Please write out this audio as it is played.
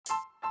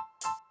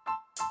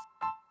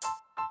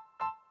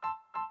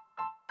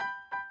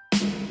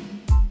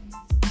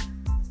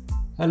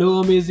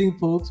Hello, amazing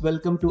folks.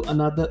 Welcome to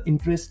another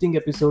interesting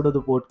episode of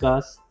the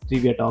podcast,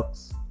 Trivia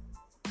Talks.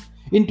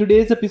 In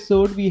today's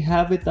episode, we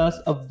have with us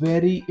a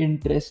very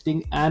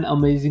interesting and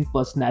amazing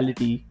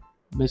personality,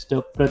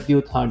 Mr.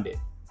 Pradyut Hande.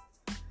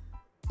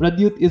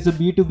 Pradyut is a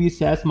B2B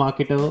SaaS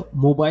marketer,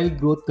 mobile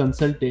growth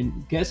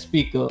consultant, guest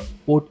speaker,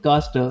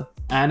 podcaster,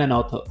 and an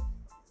author.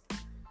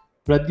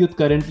 Pradyut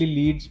currently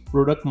leads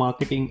product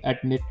marketing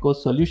at Netco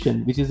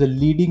Solution, which is a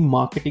leading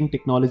marketing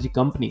technology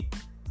company.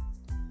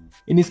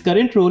 In his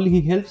current role, he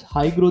helps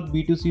high growth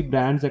B2C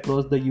brands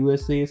across the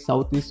USA,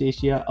 Southeast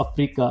Asia,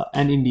 Africa,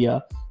 and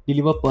India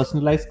deliver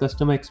personalized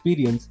customer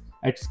experience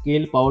at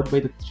scale powered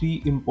by the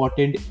three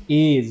important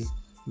A's,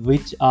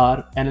 which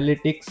are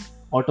analytics,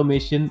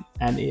 automation,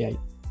 and AI.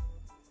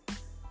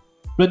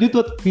 Pradyut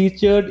was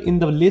featured in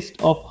the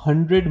list of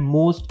 100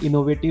 most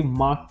innovative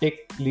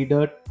MarTech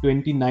leader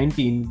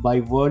 2019 by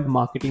World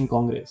Marketing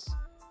Congress.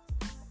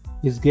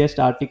 His guest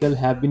articles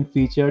have been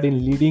featured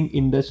in leading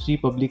industry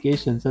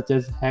publications such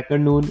as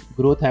HackerNoon,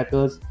 Growth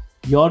Hackers,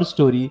 Your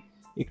Story,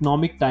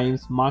 Economic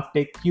Times,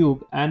 MarTech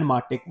Cube, and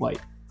MarTech Vibe.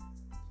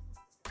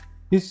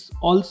 He's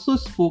also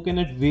spoken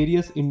at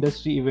various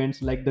industry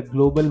events like the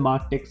Global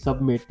MarTech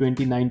Summit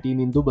 2019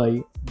 in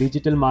Dubai,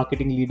 Digital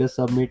Marketing Leader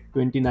Summit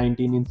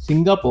 2019 in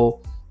Singapore,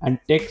 and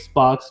Tech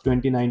Sparks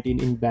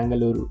 2019 in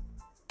Bangalore.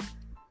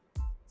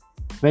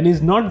 When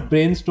he's not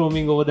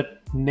brainstorming over the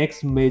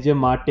next major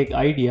MarTech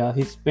idea,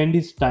 he spends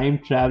his time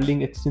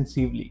traveling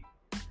extensively.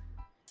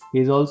 He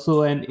is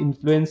also an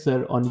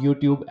influencer on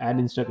YouTube and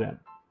Instagram.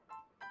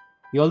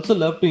 He also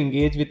loves to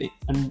engage with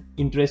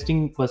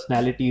interesting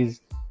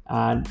personalities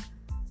and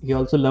he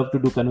also loves to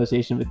do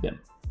conversation with them.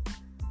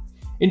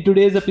 In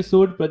today's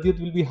episode,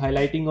 Pradyut will be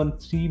highlighting on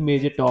three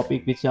major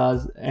topics which are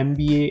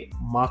MBA,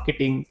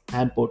 marketing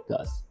and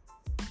podcast.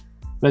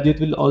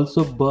 Pradyut will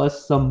also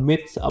burst some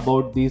myths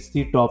about these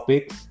three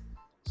topics.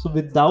 So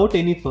without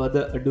any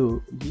further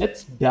ado,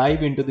 let's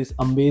dive into this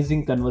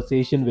amazing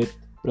conversation with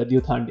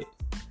Pradyut Hande.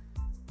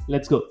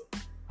 Let's go.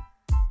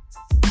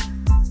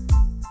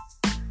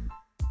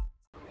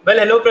 Well,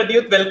 hello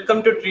Pradyut.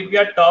 Welcome to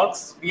Trivia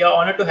Talks. We are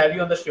honored to have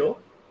you on the show.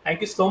 Thank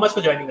you so much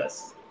for joining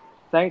us.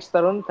 Thanks,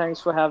 Tarun. Thanks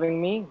for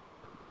having me.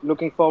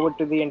 Looking forward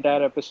to the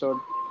entire episode.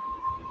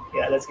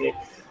 Yeah, that's great.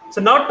 So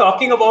now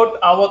talking about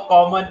our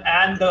common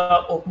and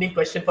the opening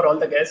question for all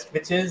the guests,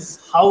 which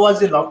is how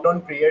was the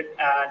lockdown period?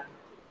 And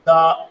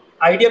the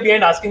idea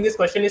behind asking this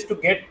question is to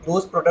get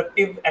those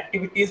productive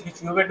activities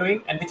which you were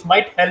doing and which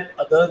might help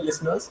other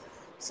listeners.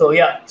 So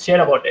yeah,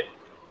 share about it.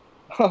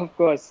 Of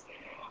course.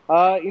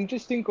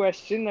 Interesting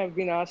question. I've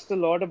been asked a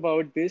lot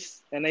about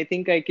this, and I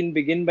think I can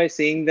begin by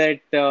saying that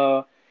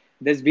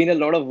there's been a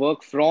lot of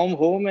work from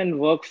home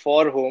and work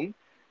for home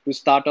to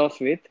start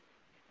off with.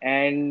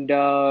 And,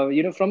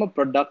 from a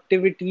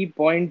productivity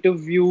point of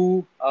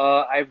view,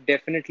 I've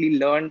definitely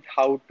learned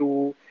how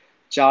to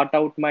chart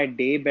out my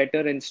day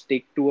better and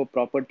stick to a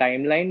proper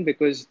timeline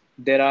because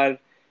there are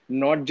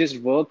not just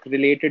work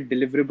related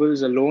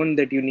deliverables alone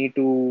that you need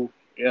to,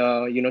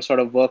 sort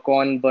of work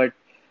on, but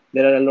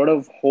there are a lot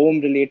of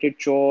home related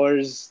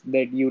chores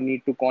that you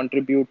need to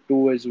contribute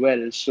to as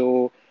well.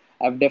 So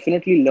I've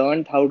definitely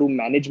learned how to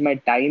manage my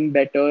time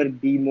better,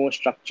 be more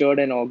structured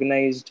and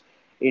organized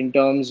in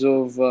terms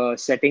of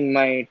setting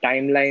my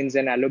timelines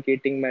and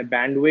allocating my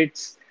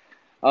bandwidths.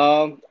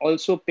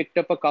 Also picked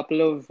up a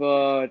couple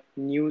of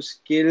new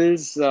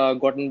skills,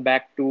 gotten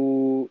back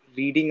to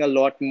reading a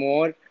lot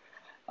more,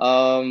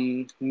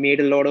 made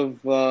a lot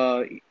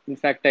of, in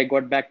fact, I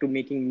got back to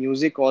making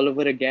music all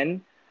over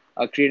again,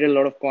 created a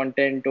lot of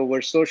content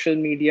over social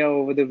media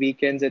over the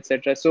weekends,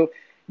 etc. So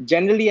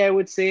generally, I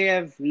would say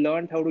I've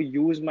learned how to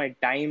use my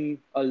time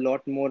a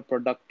lot more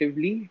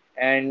productively.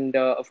 And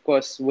of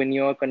course, when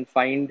you're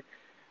confined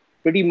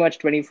pretty much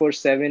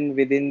 24/7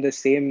 within the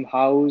same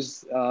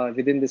house,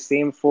 within the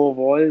same four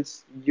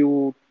walls,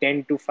 you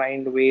tend to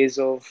find ways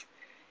of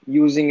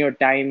using your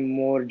time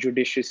more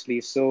judiciously.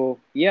 So,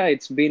 yeah,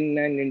 it's been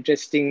an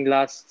interesting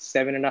last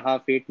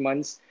 7.5, 8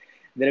 months.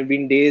 There have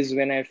been days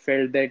when I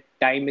felt that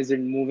time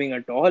isn't moving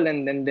at all,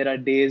 and then there are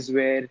days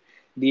where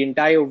the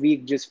entire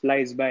week just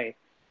flies by.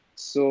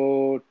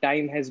 So,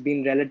 time has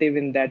been relative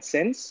in that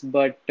sense,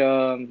 but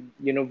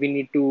we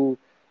need to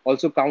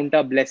also count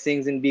our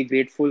blessings and be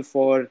grateful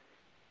for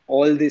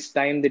all this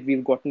time that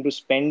we've gotten to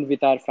spend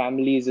with our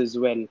families as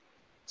well.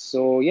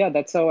 So yeah,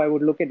 that's how I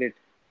would look at it.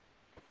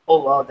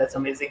 Oh wow, that's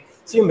amazing.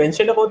 So you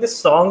mentioned about this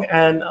song,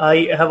 and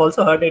I have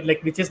also heard it,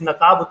 like which is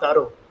Nakab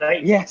Utaro,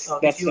 right? Yes,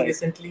 Which that's you right.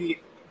 recently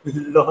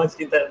launched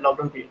in the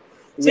lockdown period.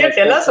 So yeah, Yes,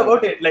 tell that's us right.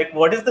 about it. Like,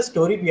 what is the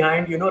story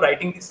behind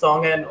writing this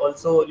song and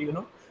also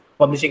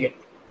publishing it?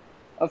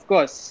 Of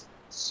course.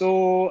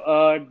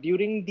 So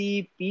during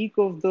the peak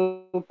of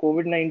the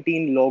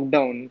COVID-19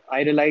 lockdown,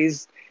 I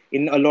realized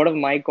in a lot of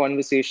my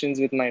conversations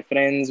with my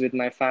friends, with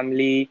my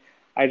family,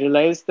 I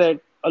realized that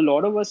a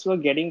lot of us were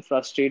getting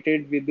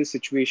frustrated with the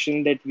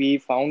situation that we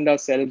found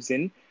ourselves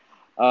in.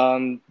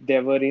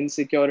 There were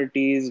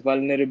insecurities,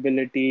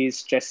 vulnerabilities,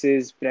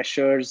 stresses,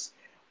 pressures,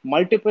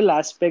 multiple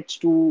aspects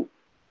to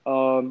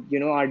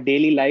our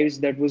daily lives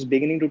that was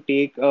beginning to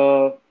take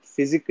a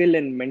physical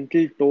and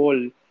mental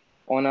toll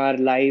on our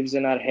lives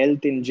and our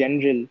health in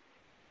general.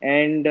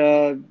 And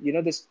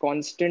this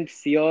constant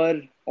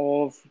fear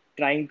of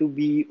trying to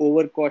be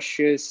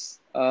overcautious,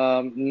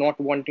 not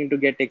wanting to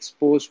get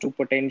exposed to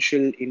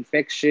potential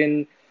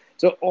infection.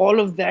 So all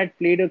of that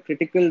played a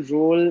critical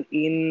role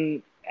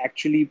in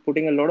actually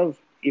putting a lot of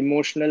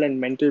emotional and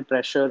mental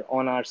pressure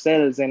on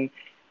ourselves. And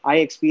I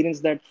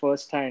experienced that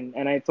firsthand,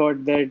 and I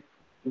thought that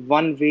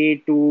one way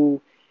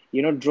to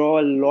draw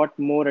a lot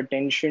more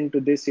attention to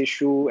this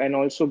issue and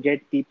also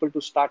get people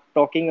to start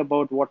talking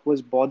about what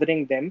was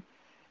bothering them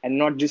and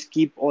not just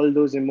keep all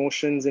those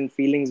emotions and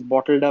feelings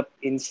bottled up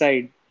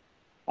inside,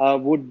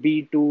 would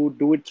be to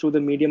do it through the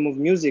medium of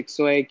music.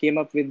 So I came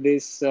up with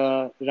this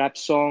rap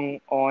song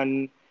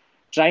on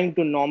trying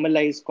to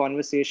normalize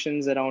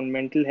conversations around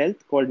mental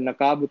health called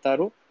Nakab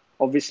Utaro.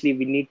 Obviously,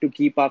 we need to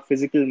keep our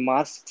physical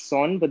masks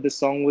on, but the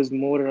song was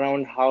more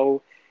around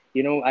how,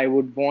 I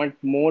would want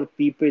more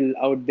people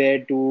out there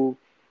to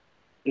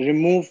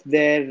remove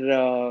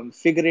their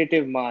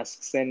figurative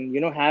masks and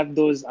have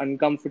those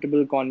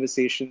uncomfortable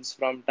conversations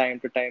from time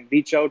to time,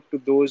 reach out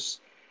to those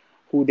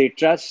who they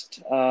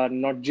trust,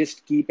 not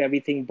just keep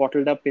everything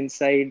bottled up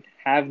inside,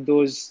 have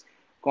those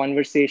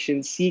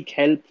conversations, seek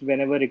help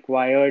whenever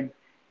required,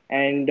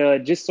 and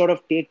just sort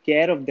of take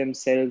care of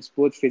themselves,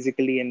 both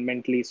physically and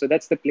mentally. So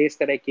that's the place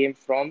that I came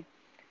from.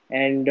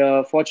 And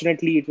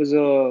fortunately, it was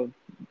a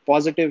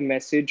positive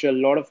message. A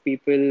lot of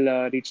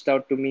people reached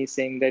out to me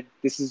saying that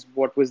this is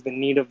what was the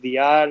need of the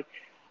hour.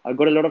 I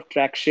got a lot of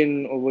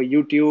traction over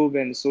YouTube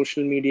and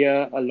social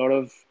media. A lot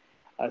of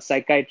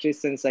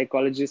psychiatrists and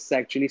psychologists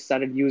actually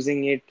started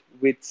using it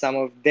with some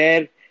of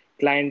their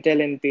clientele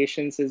and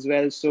patients as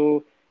well.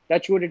 So,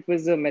 touch wood, it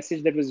was a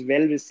message that was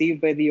well received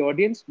by the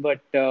audience,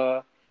 but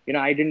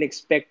I didn't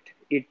expect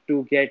it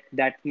to get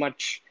that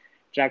much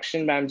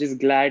traction. But I'm just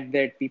glad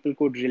that people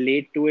could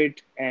relate to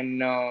it,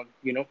 and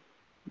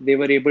they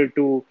were able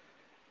to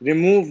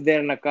remove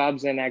their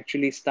nakabs and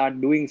actually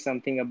start doing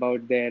something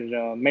about their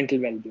mental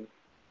well-being.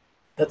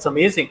 That's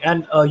amazing.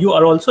 And you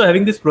are also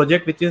having this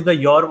project, which is the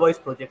Your Voice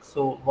project.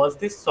 So, was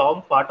this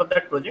song part of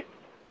that project?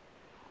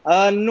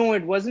 No,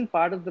 it wasn't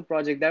part of the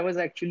project. That was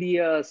actually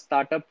a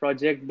startup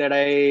project that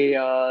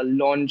I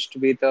launched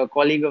with a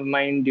colleague of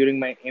mine during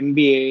my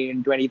MBA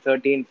in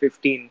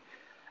 2013-15.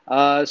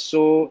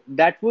 So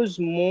that was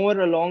more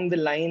along the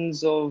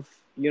lines of,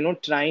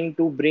 trying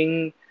to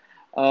bring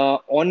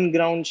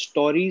on-ground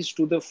stories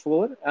to the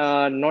fore,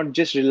 not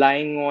just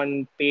relying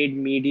on paid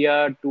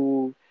media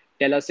to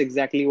tell us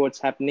exactly what's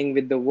happening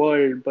with the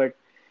world, but,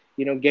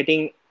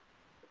 getting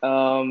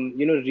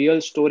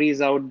real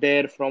stories out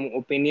there from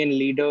opinion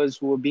leaders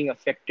who are being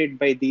affected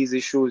by these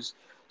issues.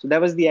 So that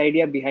was the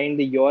idea behind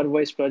the Your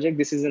Voice project.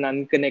 This is an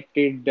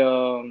unconnected,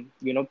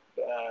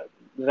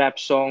 rap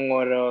song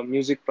or a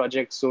music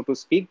project, so to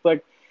speak.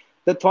 But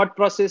the thought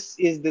process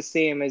is the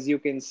same. As you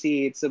can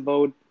see, it's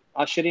about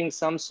ushering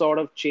some sort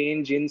of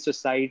change in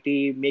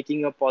society,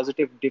 making a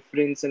positive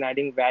difference, and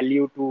adding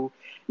value to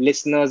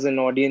listeners and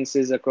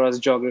audiences across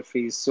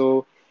geographies.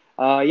 So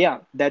yeah,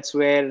 that's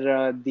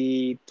where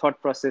the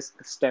thought process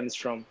stems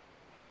from.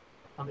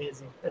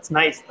 Amazing. That's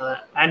nice.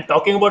 And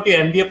talking about your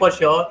MBA for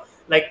sure,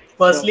 like, Sure.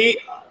 firstly,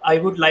 I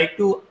would like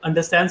to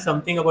understand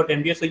something about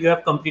MBA. So, you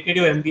have completed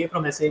your MBA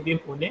from SAB in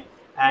Pune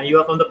and you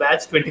are from the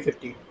batch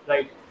 2015,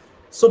 right?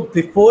 So,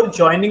 before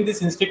joining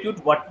this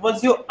institute, what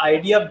was your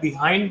idea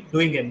behind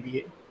doing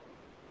MBA?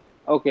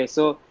 Okay,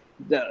 so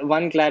the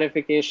one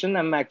clarification,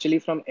 I'm actually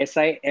from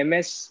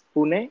SIMS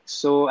Pune.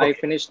 So I Okay.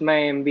 finished my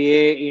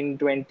MBA in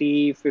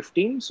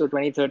 2015. So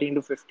 2013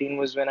 to 15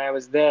 was when I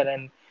was there.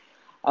 And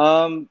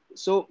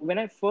so when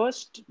I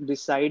first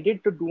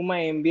decided to do my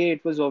MBA,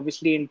 it was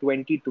obviously in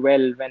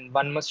 2012, and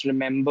one must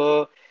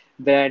remember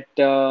that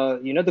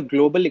the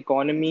global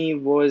economy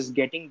was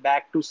getting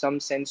back to some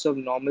sense of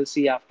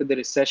normalcy after the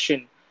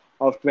recession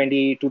of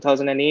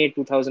 2008,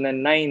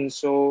 2009.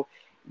 So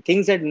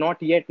things had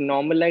not yet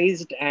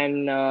normalized,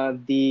 and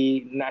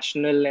the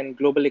national and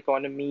global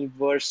economy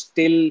were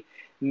still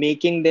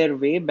making their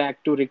way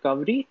back to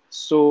recovery.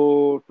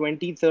 So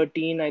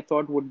 2013, I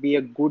thought, would be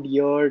a good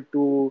year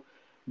to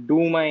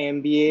do my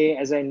MBA,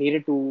 as I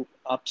needed to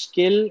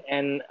upskill.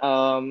 And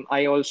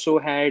I also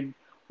had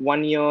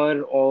 1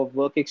 year of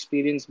work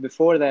experience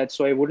before that.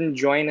 So I wouldn't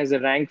join as a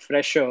rank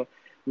fresher,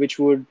 which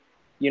would,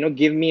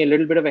 give me a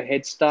little bit of a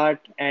head start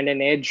and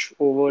an edge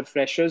over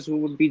freshers who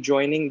would be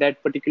joining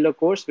that particular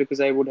course, because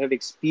I would have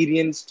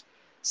experienced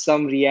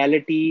some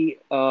reality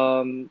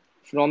from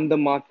the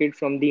market,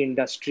 from the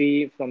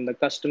industry, from the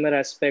customer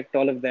aspect,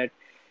 all of that.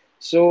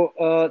 So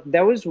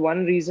that was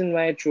one reason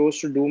why I chose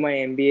to do my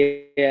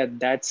MBA at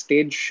that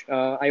stage.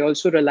 I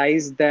also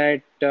realized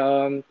that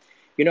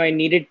I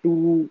needed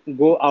to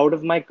go out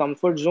of my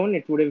comfort zone.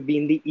 It would have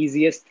been the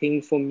easiest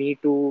thing for me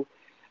to,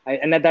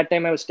 and at that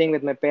time I was staying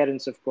with my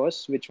parents, of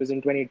course, which was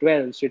in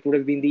 2012. So it would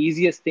have been the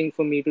easiest thing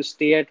for me to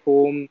stay at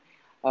home,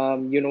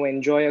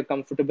 enjoy a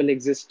comfortable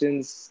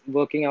existence,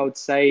 working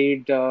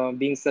outside,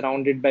 being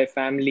surrounded by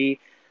family.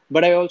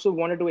 But I also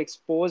wanted to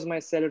expose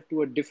myself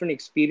to a different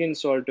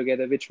experience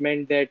altogether, which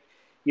meant that,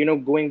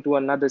 going to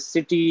another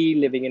city,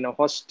 living in a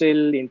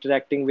hostel,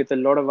 interacting with a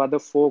lot of other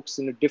folks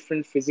in a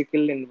different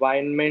physical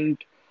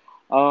environment,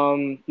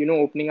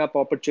 opening up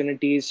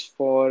opportunities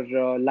for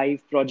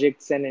live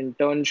projects and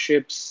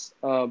internships,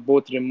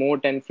 both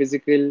remote and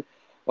physical.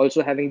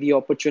 Also having the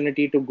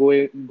opportunity to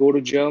go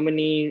to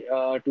Germany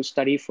to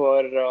study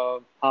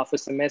for half a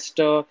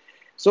semester.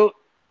 So,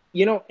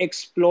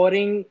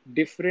 exploring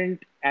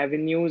different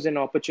avenues and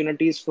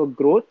opportunities for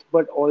growth,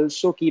 but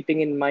also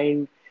keeping in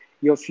mind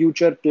your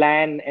future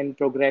plan and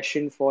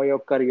progression for your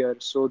career.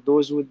 So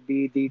those would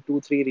be the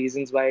two, three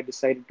reasons why I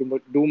decided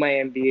to do my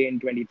MBA in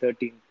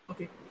 2013.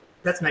 Okay,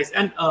 that's nice.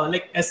 And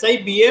like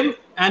SIBM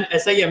and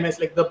SIMS,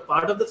 like the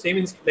part of the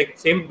same like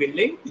same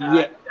building,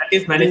 Yeah. that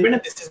is management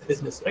and this is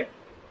business, right?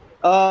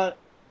 Uh,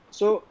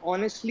 so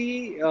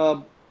honestly,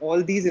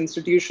 all these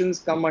institutions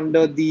come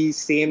under the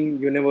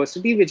same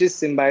university, which is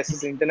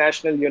Symbiosis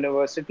International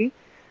University. Yeah.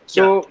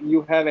 So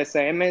you have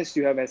SIMS,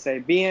 you have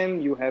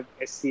SIBM, you have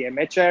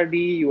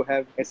SCMHRD, you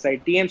have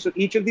SITM. So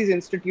each of these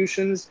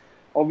institutions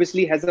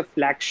obviously has a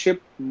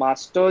flagship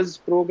master's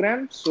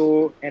program.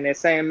 So an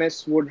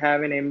SIMS would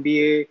have an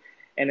MBA,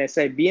 and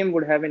SIBM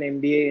would have an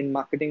MBA in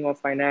marketing or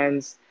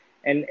finance,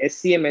 and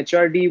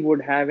SCMHRD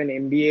would have an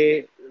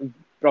MBA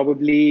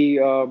probably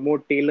more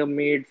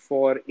tailor-made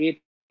for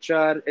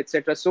HR,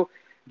 etc. So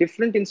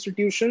different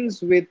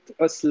institutions with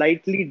a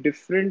slightly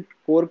different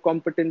core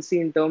competency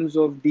in terms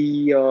of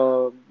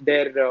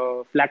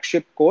their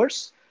flagship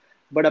course.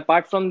 But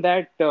apart from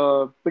that,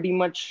 pretty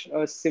much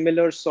a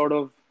similar sort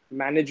of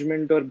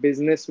management or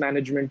business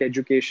management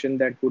education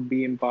that would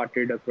be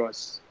imparted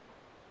across.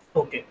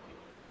 Okay.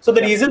 So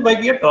the Yeah, reason why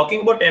we are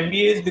talking about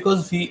MBA is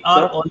because we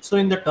are sure. also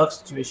in the tough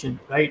situation,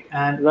 right?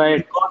 And Right.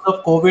 because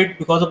of COVID,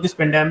 because of this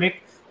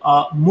pandemic,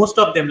 most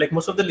of them, like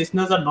most of the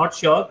listeners, are not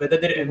sure whether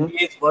their Hmm.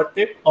 MBA is worth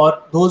it, or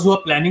those who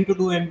are planning to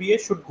do MBA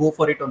should go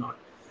for it or not.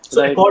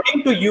 So Right.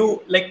 according to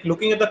you, like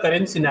looking at the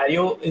current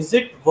scenario, is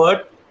it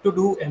worth to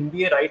do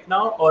MBA right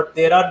now, or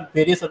there are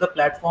various other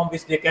platforms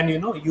which they can,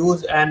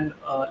 use and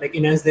like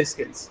enhance their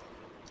skills?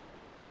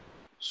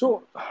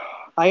 So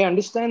I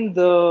understand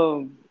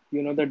the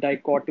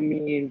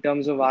dichotomy in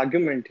terms of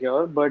argument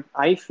here, but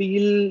I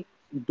feel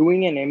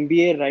doing an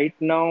MBA right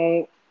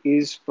now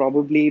is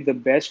probably the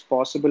best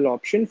possible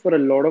option for a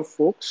lot of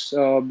folks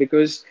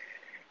because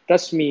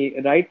trust me,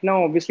 right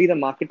now obviously the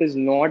market is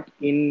not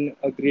in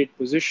a great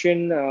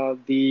position.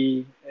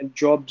 The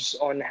jobs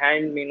on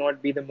hand may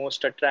not be the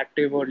most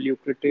attractive or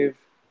lucrative,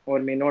 or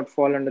may not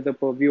fall under the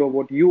purview of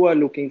what you are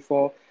looking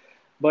for.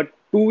 But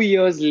 2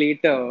 years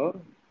later,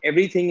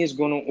 everything is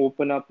going to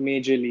open up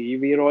majorly.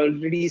 We are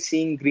already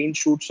seeing green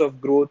shoots of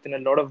growth in a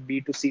lot of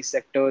B2C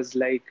sectors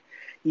like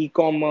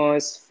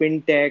e-commerce,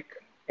 fintech,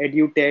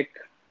 edutech,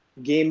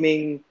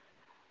 gaming,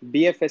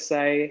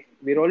 BFSI.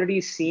 We're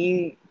already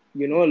seeing,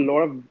 a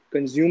lot of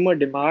consumer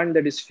demand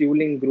that is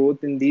fueling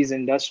growth in these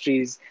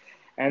industries.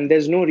 And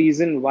there's no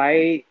reason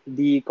why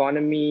the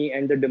economy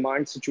and the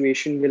demand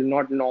situation will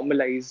not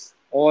normalize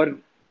or,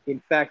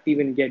 in fact,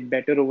 even get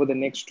better over the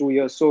next 2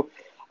 years. So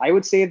I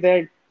would say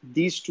that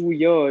these 2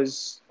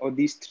 years or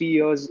these 3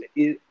 years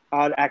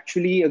are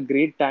actually a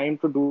great time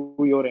to do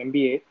your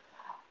MBA.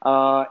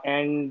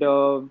 And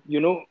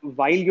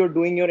while you're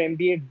doing your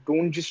MBA,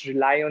 don't just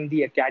rely on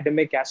the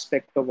academic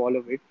aspect of all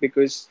of it,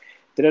 because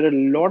there are a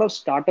lot of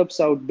startups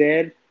out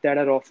there that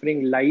are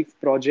offering live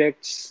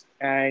projects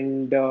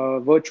and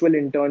virtual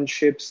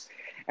internships.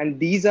 And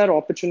these are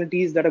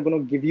opportunities that are going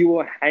to give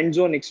you a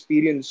hands-on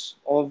experience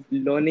of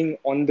learning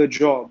on the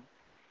job,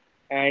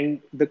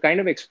 and the kind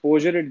of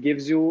exposure it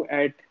gives you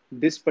at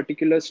this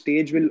particular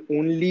stage will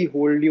only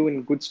hold you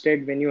in good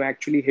stead when you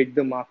actually hit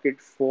the market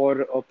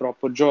for a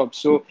proper job.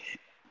 So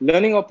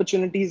learning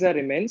opportunities are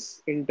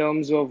immense in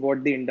terms of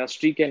what the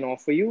industry can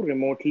offer you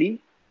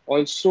remotely.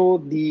 Also,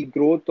 the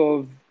growth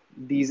of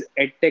these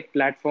edtech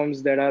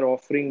platforms that are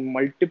offering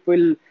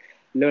multiple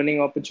learning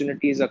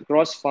opportunities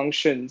across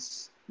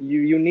functions,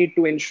 you need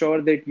to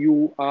ensure that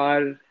you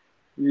are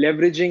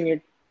leveraging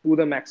it to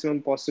the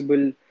maximum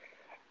possible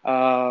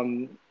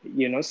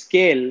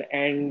scale.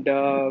 And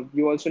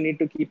you also need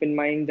to keep in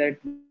mind that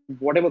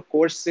whatever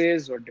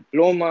courses or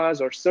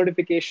diplomas or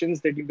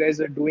certifications that you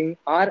guys are doing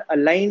are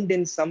aligned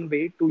in some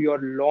way to your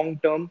long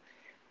term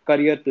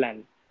career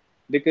plan,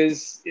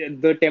 because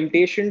the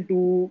temptation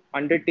to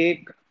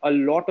undertake a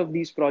lot of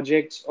these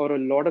projects or a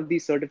lot of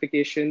these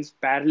certifications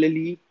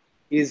parallelly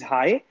is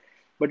high.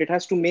 But it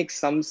has to make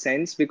some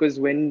sense, because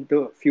when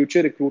the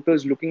future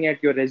recruiters looking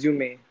at your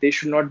resume, they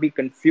should not be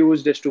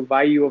confused as to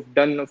why you have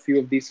done a few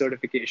of these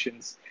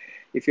certifications.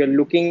 If you're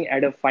looking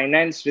at a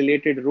finance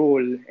related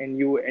role and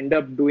you end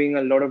up doing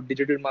a lot of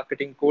digital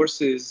marketing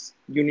courses,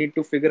 you need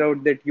to figure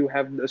out that you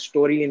have the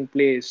story in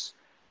place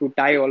to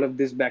tie all of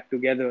this back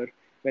together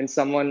when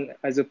someone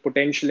as a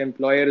potential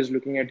employer is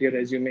looking at your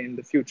resume in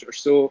the future.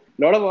 So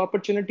a lot of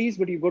opportunities,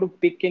 but you've got to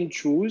pick and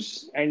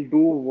choose and do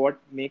what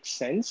makes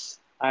sense.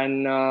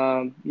 And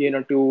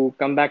to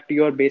come back to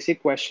your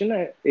basic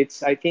question,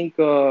 it's, I think,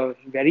 a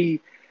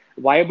very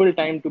viable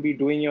time to be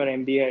doing your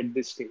MBA at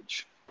this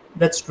stage.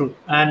 That's true.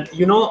 And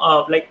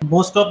like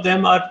most of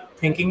them are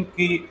thinking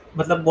कि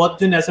मतलब बहुत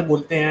जन ऐसे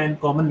बोलते हैं and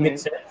common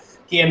myths है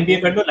कि MBA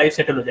Mm-hmm. कर लो life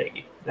settle हो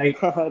जाएगी, right?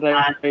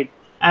 Right.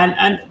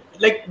 And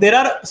like there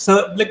are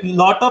like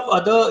lot of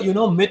other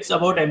myths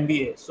about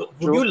MBA. So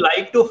would you True.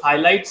 like to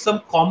highlight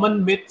some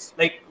common myths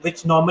like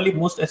which normally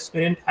most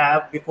aspirant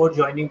have before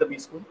joining the B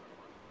school?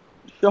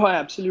 Sure,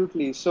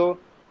 absolutely. So,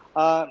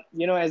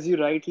 as you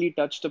rightly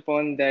touched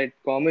upon that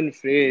common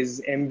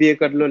phrase, MBA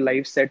kar lo,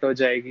 life set ho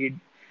jayegi.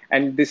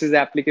 And this is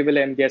applicable,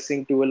 I'm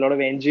guessing, to a lot of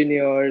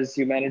engineers,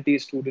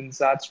 humanities students,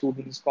 art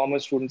students,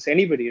 commerce students,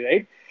 anybody,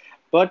 right?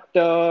 But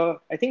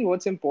I think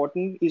what's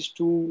important is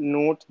to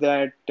note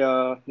that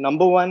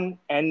number one,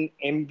 an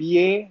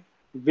MBA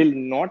will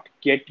not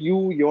get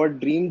you your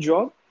dream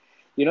job.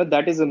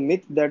 That is a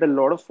myth that a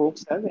lot of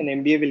folks have. An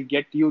MBA will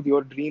get you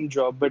your dream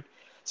job, but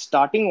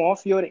starting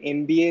off your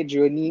MBA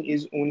journey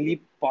is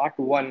only part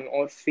one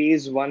or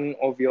phase one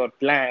of your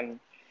plan.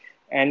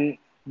 And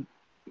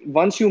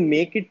once you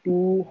make it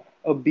to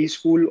a B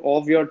school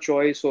of your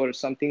choice or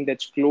something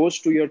that's close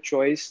to your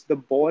choice, the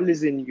ball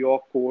is in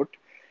your court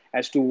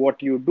as to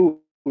what you do.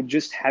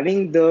 Just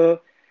having the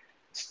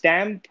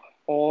stamp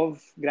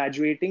of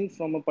graduating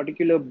from a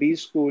particular B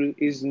school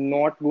is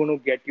not going to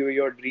get you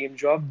your dream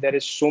job. There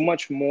is so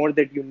much more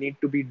that you need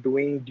to be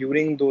doing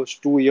during those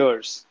 2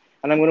 years.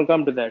 And I'm going to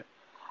come to that.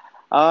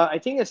 I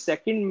think a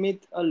second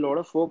myth a lot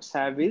of folks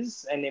have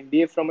is an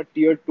MBA from a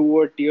tier two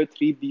or tier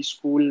three B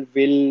school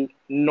will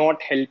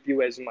not help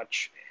you as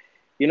much.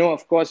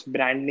 Of course,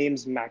 brand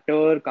names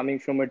matter. Coming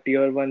from a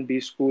tier one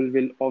B school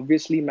will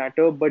obviously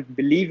matter. But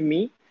believe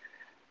me,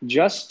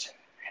 just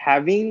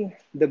having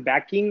the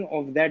backing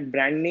of that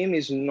brand name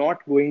is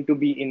not going to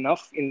be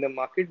enough in the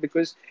market,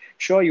 because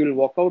sure, you'll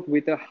walk out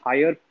with a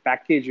higher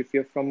package if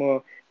you're from a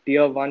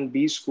tier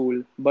 1B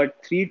school, but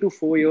 3 to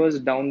 4 years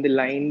down the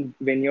line,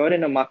 when you're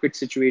in a market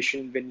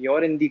situation, when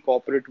you're in the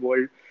corporate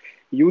world,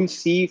 you'll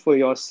see for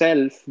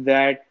yourself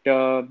that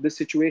the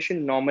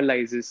situation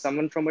normalizes.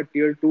 Someone from a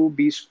tier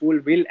 2B school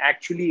will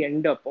actually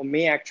end up, or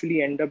may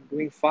actually end up,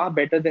 doing far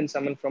better than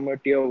someone from a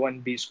tier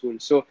 1B school.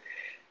 So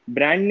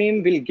brand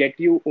name will get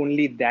you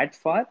only that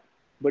far.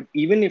 But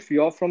even if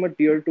you're from a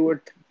tier 2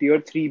 or tier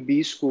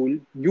 3B school,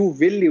 you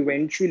will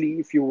eventually,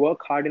 if you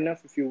work hard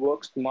enough, if you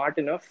work smart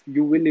enough,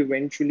 you will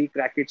eventually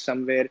crack it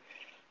somewhere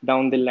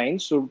down the line.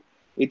 So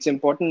it's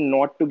important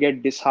not to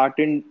get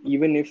disheartened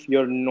even if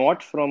you're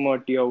not from a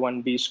tier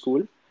 1B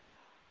school.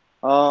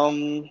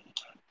 um,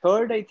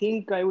 Third, I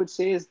think I would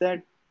say is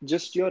that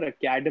just your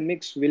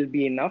academics will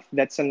be enough.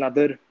 That's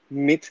another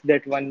myth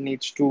that one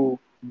needs to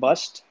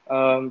bust.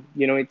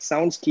 It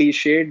sounds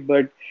cliched,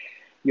 but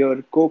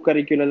your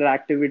co-curricular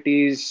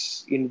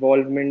activities,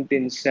 involvement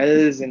in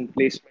cells and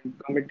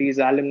placement committees,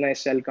 alumni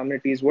cell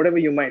committees, whatever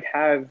you might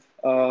have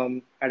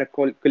at a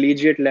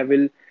collegiate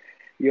level,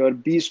 your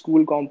B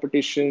school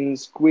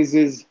competitions,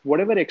 quizzes,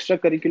 whatever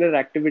extracurricular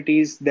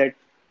activities that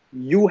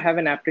you have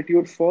an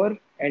aptitude for,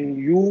 and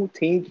you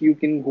think you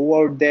can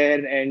go out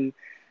there and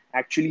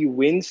actually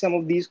win some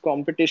of these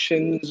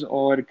competitions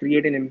or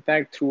create an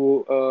impact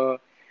through a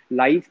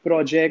live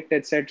project,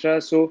 etc.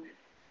 So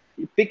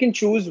pick and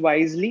choose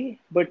wisely,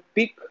 but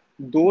pick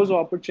those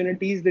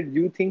opportunities that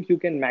you think you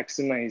can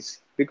maximize.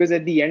 Because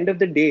at the end of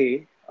the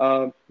day,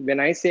 when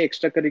I say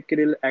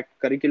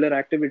curricular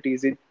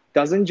activities, it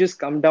doesn't just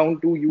come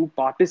down to you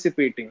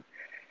participating.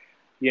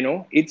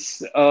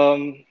 It's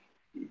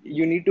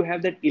you need to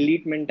have that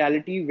elite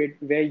mentality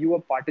where you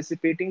are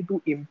participating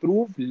to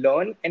improve,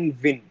 learn, and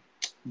win.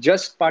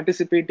 Just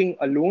participating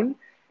alone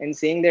and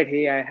saying that,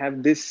 hey, I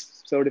have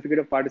this certificate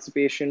of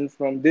participation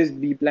from this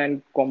B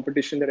plan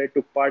competition that I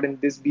took part in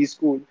this B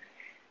school.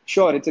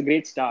 Sure, it's a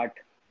great start,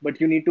 but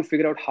you need to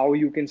figure out how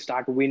you can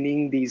start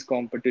winning these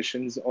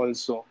competitions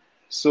also.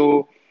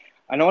 So,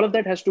 and all of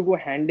that has to go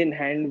hand in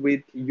hand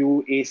with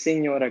you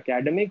acing your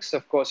academics.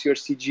 Of course, your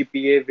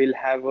CGPA will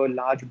have a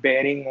large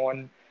bearing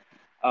on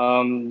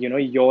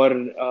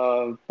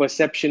your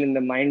perception in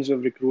the minds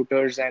of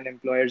recruiters and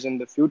employers in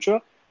the future.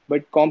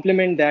 But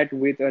complement that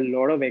with a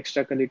lot of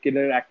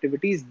extracurricular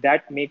activities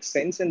that make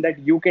sense and that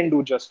you can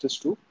do justice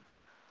to.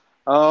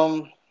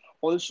 um,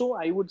 Also,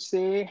 I would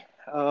say,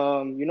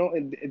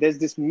 there's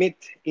this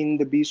myth in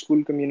the B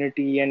school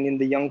community and in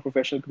the young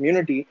professional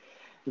community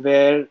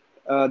where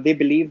they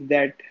believe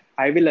that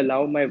I will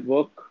allow my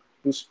work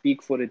to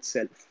speak for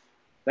itself.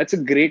 That's a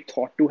great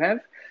thought to have,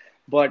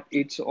 but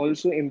it's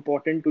also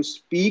important to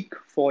speak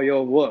for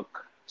your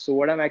work. So,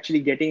 what I'm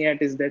actually getting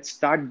at is that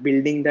start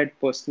building that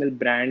personal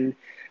brand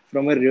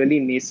from a really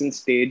nascent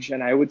stage.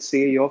 And I would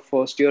say your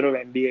first year of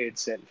MBA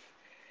itself.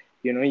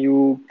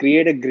 You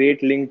create a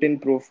great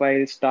LinkedIn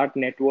profile, start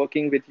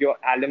networking with your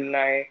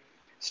alumni,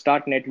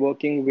 start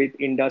networking with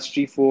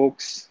industry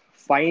folks,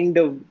 find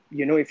a,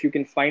 if you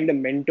can find a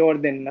mentor,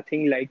 then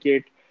nothing like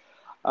it.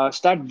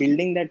 Start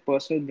building that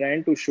personal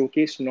brand to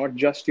showcase not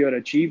just your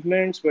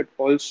achievements, but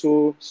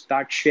also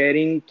start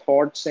sharing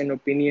thoughts and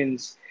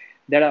opinions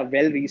that are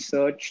well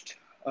researched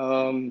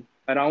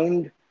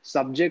around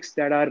subjects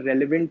that are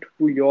relevant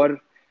to your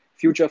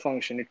future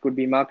function. It could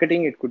be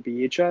marketing, it could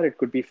be HR, it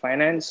could be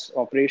finance,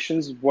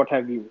 operations, what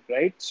have you,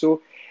 right?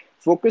 So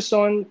focus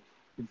on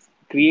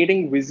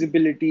creating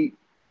visibility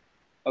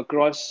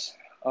across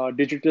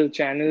digital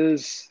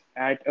channels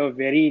at a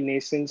very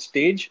nascent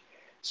stage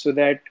so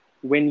that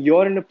when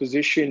you're in a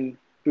position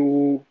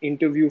to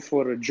interview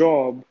for a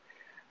job,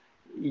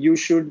 you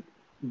should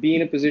be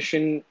in a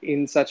position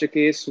in such a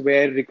case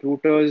where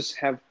recruiters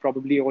have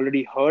probably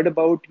already heard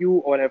about you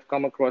or have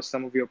come across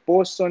some of your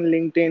posts on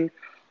LinkedIn,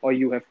 or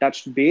you have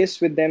touched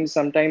base with them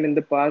sometime in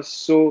the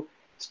past. So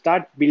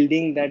start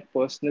building that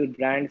personal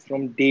brand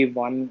from day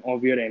one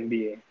of your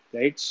MBA,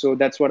 right? So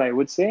that's what I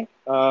would say.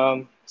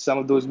 Some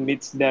of those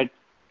myths that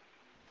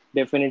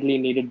definitely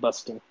needed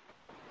busting.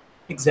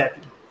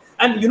 Exactly.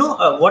 And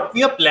what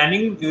we are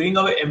planning during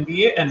our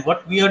MBA and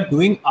what we are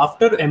doing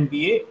after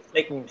MBA,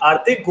 like, Hmm.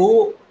 are they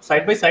go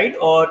side by side,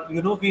 or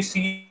we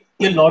see a lot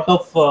of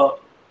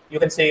you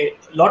can say a lot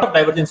of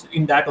divergence in that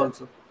also.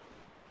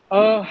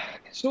 Uh,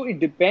 so it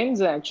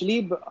depends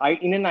actually. But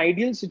in an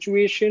ideal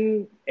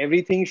situation,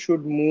 everything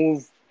should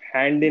move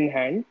hand in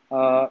hand.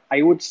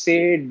 I would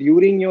say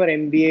during your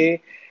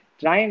MBA,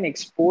 try and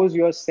expose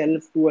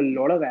yourself to a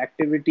lot of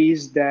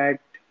activities that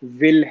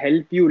will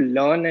help you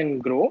learn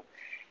and grow.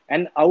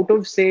 And out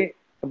of, say,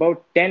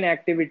 about 10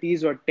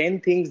 activities or 10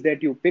 things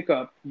that you pick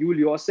up, you will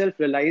yourself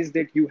realize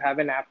that you have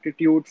an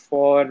aptitude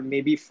for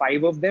maybe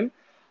five of them.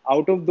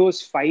 Out of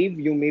those five,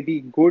 you may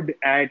be good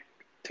at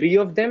three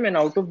of them. And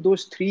out of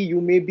those three,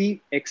 you may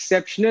be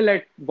exceptional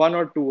at one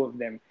or two of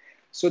them.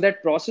 So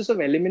that process of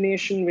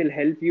elimination will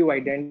help you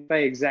identify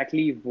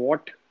exactly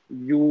what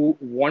you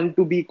want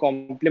to be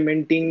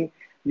complementing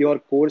your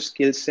core skill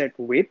set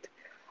with.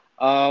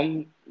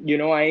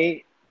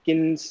 I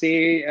can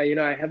say,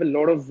 I have a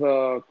lot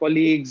of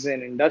colleagues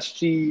and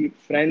industry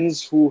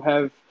friends who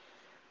have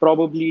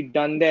probably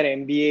done their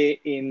MBA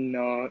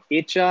in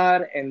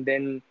HR and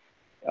then,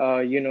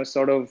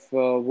 sort of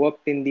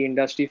worked in the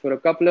industry for a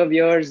couple of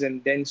years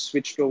and then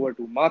switched over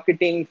to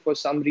marketing for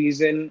some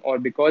reason or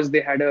because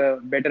they had a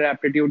better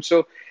aptitude.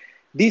 So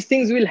these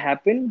things will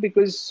happen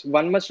because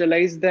one must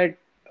realize that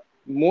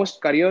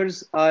most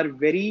careers are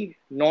very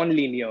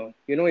non-linear.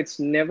 It's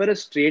never a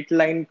straight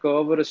line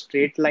curve or a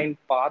straight line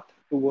path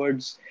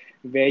towards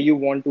where you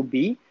want to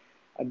be.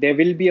 There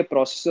will be a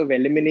process of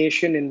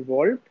elimination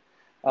involved.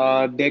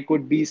 There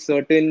could be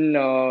certain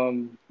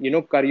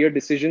career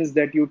decisions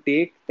that you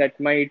take that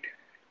might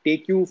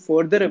take you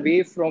further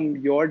away from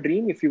your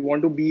dream. If you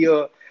want to be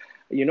a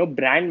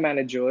brand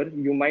manager,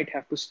 you might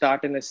have to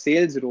start in a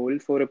sales role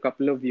for a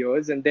couple of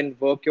years and then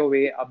work your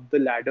way up the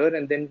ladder,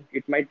 and then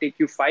it might take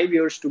you 5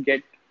 years to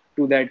get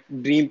to that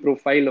dream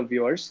profile of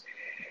yours.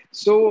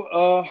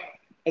 So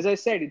as I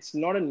said, it's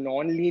not a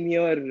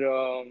non-linear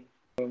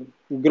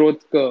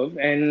growth curve,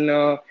 and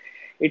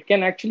it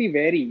can actually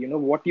vary.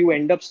 What you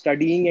end up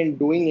studying and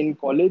doing in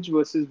college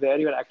versus where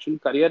your actual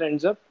career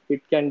ends up,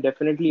 it can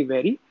definitely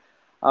vary.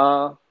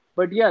 uh,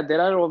 but yeah,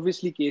 there are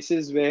obviously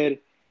cases where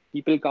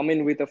people come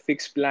in with a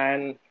fixed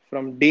plan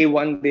from day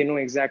one. They know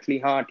exactly,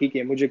 हाँ ठीक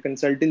है मुझे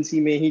consultancy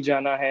में ही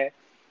जाना है,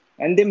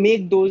 and they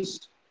make those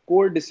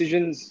core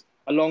decisions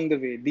along the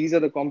way. These are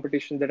the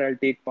competitions that I'll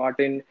take part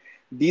in.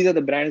 These are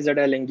the brands that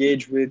I'll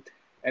engage with,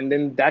 and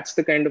then that's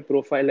the kind of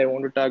profile I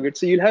want to target.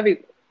 So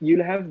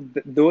you'll have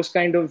those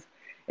kind of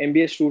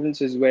MBA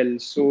students as well.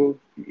 So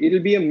it'll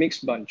be a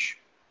mixed bunch.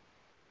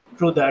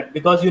 True that,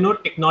 because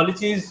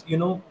technology is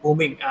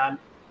booming, and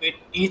with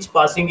each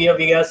passing year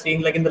we are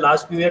seeing, like in the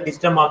last few years,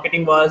 digital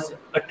marketing was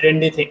a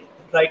trendy thing.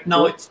 Right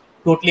now, True, it's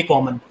totally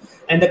common,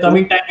 and the true,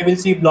 coming time we will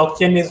see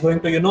blockchain is going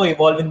to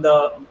evolve in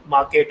the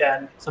market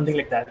and something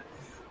like that.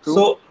 true.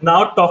 So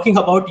now talking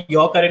about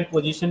your current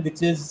position,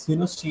 which is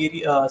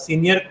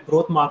senior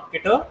growth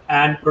marketer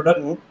and product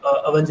Mhm,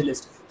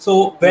 evangelist. So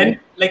mhm. when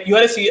like you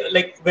are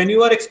like when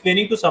you are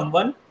explaining to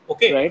someone,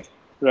 okay, Right,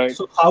 right.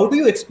 so how do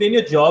you explain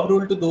your job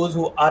role to those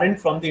who aren't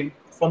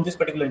from this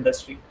particular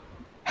industry?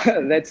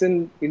 That's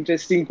an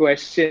interesting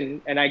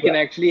question, and I can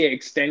Yeah, actually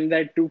extend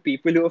that to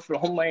people who are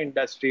from my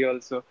industry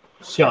also.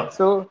 sure.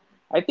 So,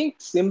 I think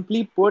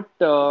simply put,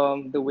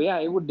 the way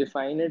I would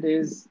define it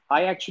is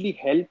I actually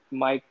help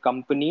my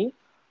company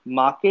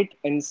market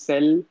and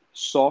sell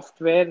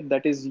software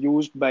that is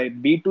used by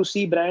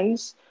B2C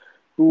brands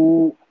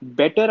to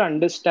better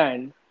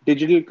understand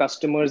digital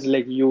customers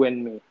like you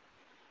and me.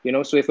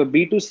 So if a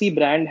B2C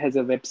brand has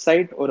a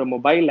website or a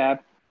mobile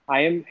app,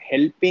 I am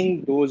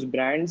helping those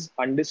brands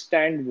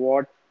understand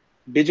what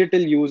digital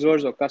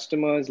users or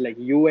customers like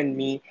you and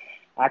me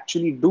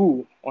actually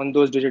do on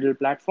those digital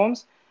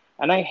platforms.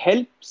 And I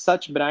help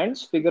such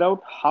brands figure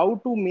out how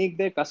to make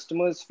their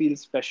customers feel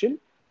special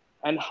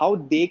and how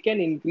they can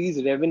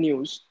increase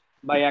revenues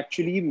by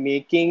actually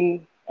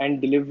making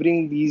and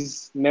delivering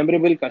these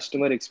memorable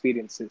customer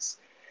experiences.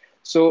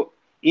 So,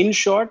 in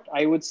short,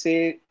 I would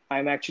say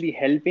I'm actually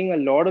helping a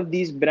lot of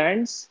these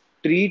brands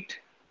treat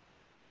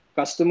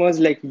customers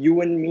like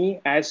you and me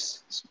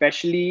as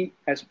specially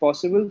as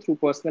possible through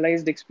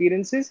personalized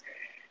experiences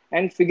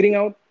and figuring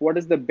out what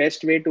is the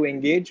best way to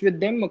engage with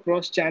them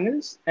across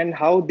channels and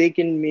how they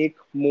can make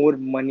more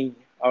money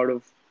out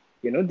of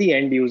the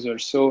end user.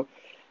 So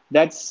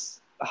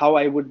that's how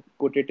I would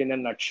put it in a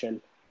nutshell.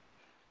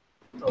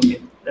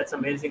 Okay, that's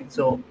amazing.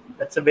 So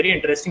that's a very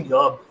interesting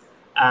job,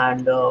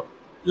 and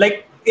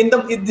like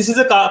this is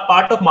a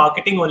part of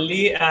marketing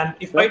only. And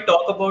if I Right.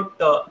 talk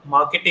about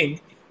marketing,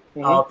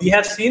 Mm-hmm. we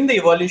have seen the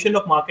evolution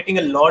of marketing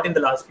a lot in the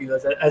last few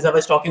years. As I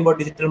was talking about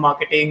digital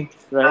marketing,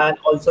 Right. and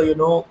also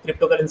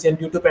cryptocurrency, and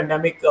due to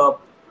pandemic,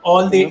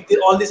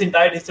 Mm-hmm. all this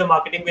entire digital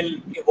marketing will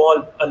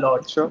evolve a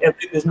lot. Sure.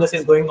 Every business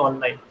is going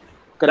online,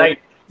 Correct. right?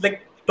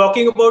 Like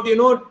talking about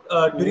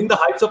Mm-hmm. during the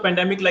heights of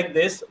pandemic like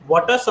this,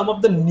 what are some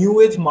of the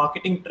new age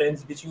marketing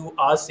trends which you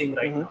are seeing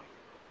right Mm-hmm. now?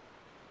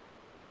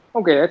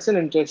 Okay, that's an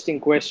interesting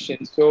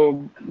question.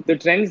 So the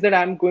trends that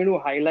I'm going to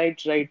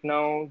highlight right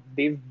now,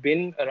 they've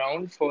been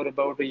around for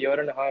about a year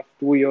and a half,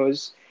 2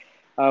 years,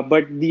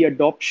 but the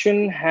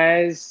adoption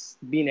has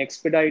been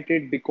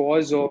expedited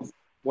because of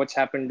what's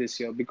happened this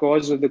year,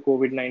 because of the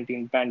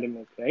COVID-19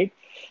 pandemic, right?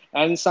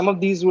 And some of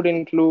these would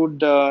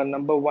include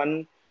number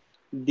one,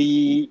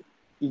 the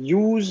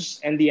use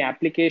and the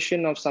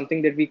application of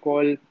something that we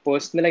call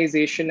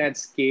personalization at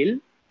scale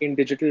in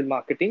digital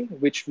marketing,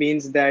 which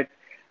means that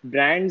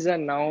brands are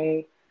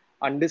now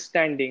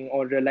understanding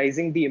or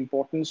realizing the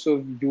importance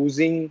of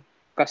using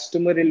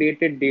customer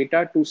related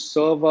data to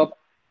serve up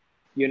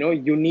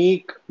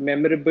unique,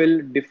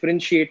 memorable,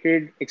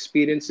 differentiated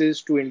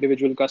experiences to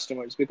individual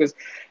customers. Because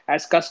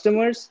as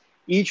customers,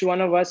 each one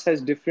of us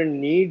has different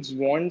needs,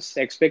 wants,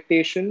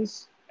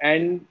 expectations,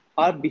 and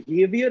our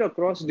behavior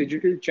across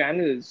digital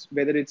channels,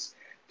 whether it's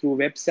through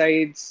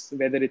websites,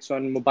 whether it's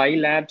on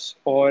mobile apps,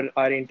 or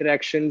our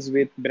interactions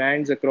with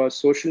brands across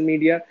social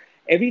media,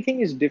 everything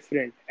is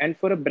different. And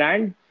for a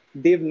brand,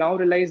 they've now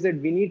realized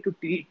that we need to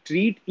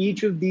treat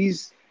each of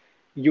these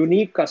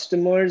unique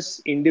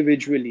customers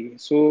individually.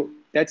 So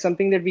that's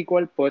something that we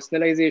call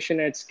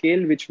personalization at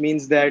scale, which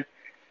means that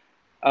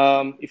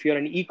if you're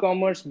an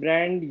e-commerce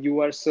brand,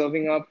 you are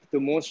serving up the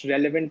most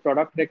relevant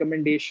product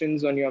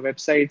recommendations on your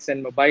websites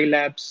and mobile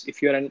apps.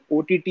 If you're an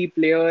OTT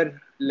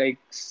player, like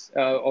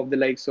of the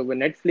likes of a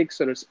Netflix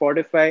or a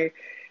Spotify,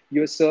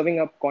 you're serving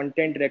up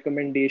content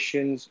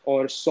recommendations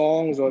or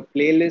songs or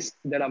playlists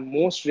that are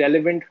most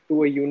relevant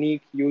to a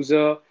unique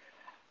user.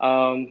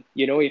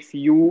 If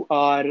you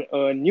are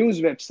a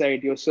news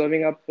website, you're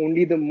serving up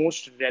only the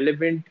most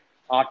relevant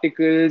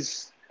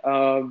articles,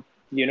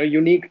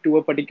 unique to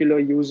a particular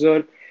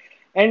user.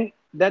 And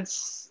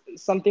that's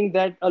something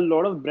that a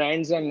lot of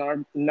brands are not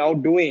now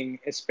doing,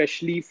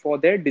 especially for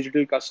their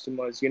digital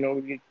customers,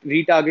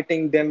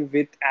 retargeting them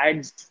with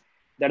ads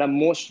that are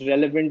most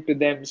relevant to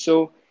them.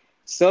 So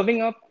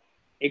serving up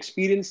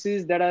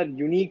experiences that are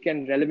unique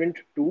and relevant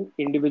to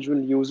individual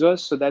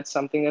users. So that's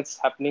something that's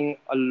happening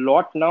a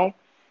lot now,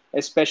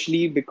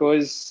 especially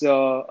because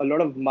a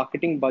lot of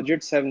marketing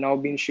budgets have now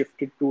been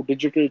shifted to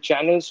digital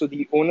channels. So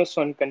the onus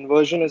on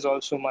conversion is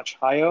also much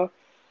higher.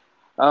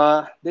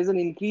 There's an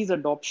increased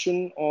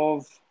adoption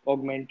of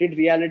augmented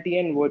reality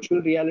and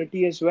virtual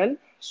reality as well.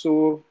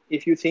 So,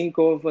 if you think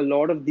of a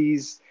lot of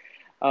these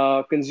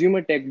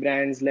consumer tech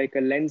brands like a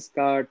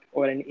Lenskart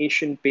or an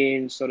Asian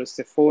Paints or a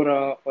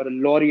Sephora or a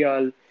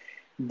L'Oreal,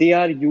 they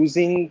are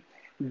using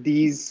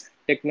these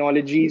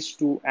technologies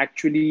to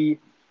actually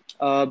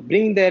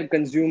bring their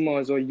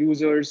consumers or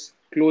users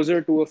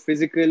closer to a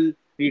physical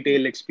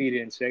retail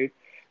experience, right?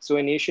 So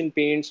an Asian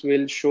Paints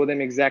will show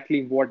them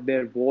exactly what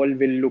their wall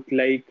will look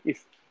like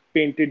if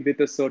painted with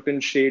a certain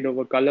shade of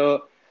a color.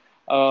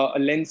 A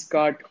lens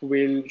cut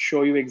will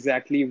show you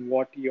exactly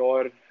what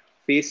your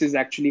face is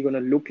actually going to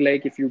look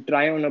like if you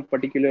try on a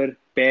particular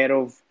pair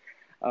of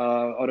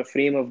or a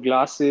frame of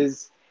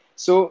glasses.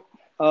 So,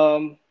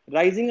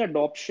 rising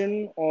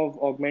adoption of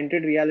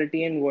augmented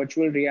reality and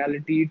virtual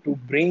reality to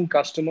bring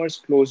customers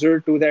closer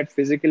to that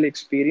physical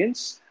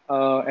experience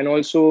and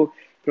also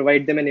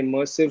provide them an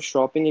immersive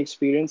shopping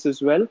experience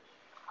as well.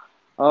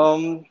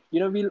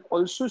 We'll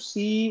also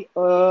see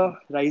a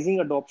rising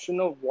adoption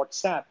of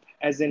WhatsApp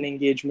as an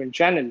engagement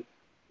channel.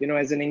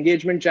 As an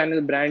engagement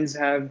channel, brands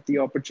have the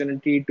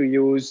opportunity to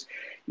use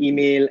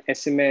email,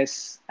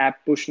 SMS,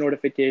 app push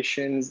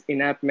notifications,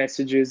 in-app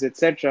messages,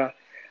 etc.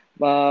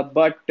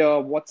 But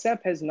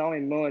WhatsApp has now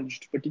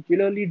emerged,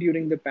 particularly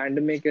during the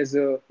pandemic, as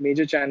a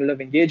major channel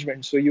of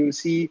engagement. So you'll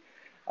see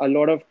a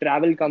lot of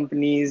travel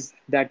companies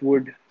that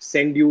would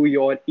send you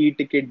your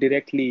e-ticket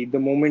directly the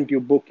moment you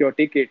book your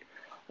ticket,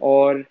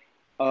 or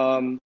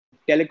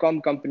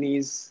telecom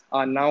companies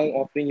are now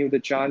offering you the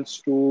chance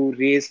to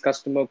raise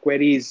customer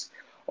queries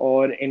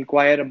or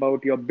inquire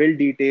about your bill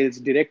details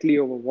directly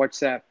over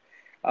WhatsApp.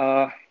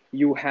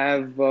 You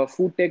have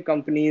food tech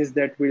companies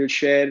that will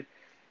share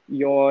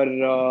your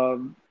uh,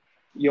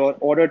 your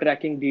order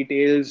tracking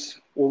details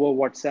over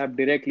WhatsApp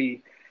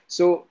directly.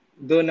 So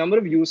the number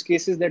of use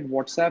cases that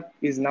WhatsApp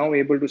is now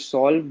able to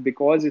solve,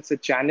 because it's a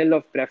channel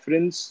of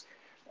preference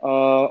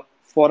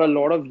for a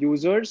lot of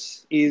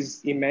users,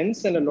 is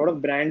immense, and a lot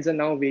of brands are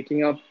now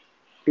waking up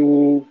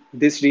to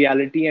this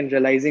reality and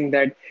realizing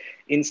that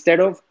instead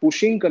of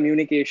pushing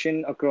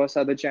communication across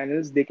other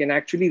channels, they can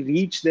actually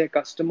reach their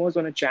customers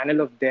on a channel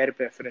of their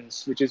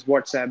preference, which is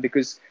WhatsApp.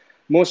 Because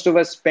most of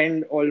us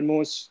spend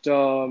almost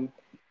 40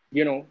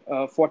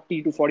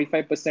 to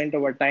 45%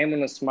 of our time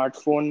on a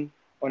smartphone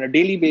on a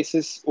daily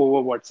basis over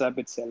WhatsApp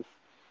itself.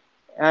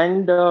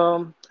 And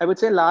I would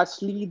say,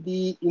 lastly,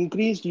 the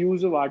increased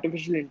use of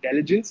artificial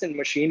intelligence and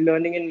machine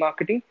learning in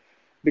marketing,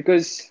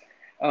 because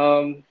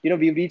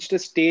we've reached a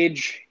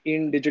stage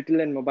in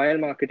digital and mobile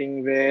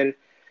marketing where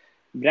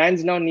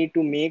brands now need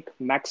to make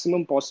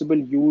maximum possible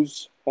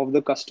use of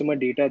the customer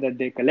data that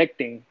they're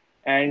collecting.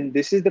 And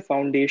this is the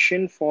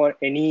foundation for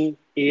any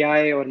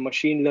AI or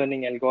machine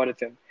learning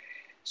algorithm.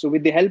 So,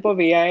 with the help of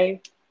AI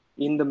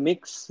in the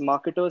mix,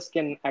 marketers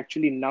can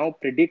actually now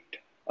predict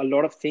a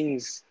lot of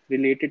things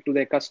related to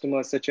their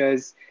customers, such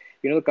as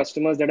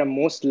customers that are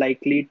most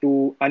likely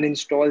to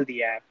uninstall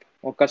the app,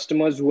 or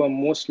customers who are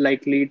most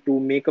likely to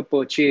make a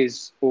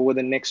purchase over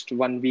the next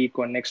 1 week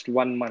or next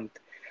 1 month.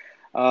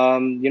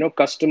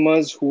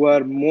 Customers who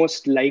are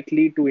most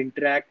likely to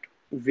interact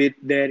with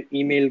their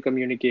email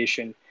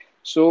communication.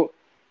 So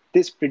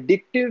this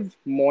predictive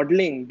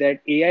modeling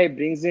that AI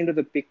brings into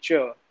the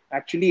picture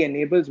actually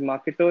enables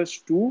marketers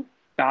to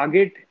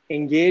target,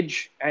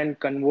 engage, and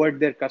convert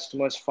their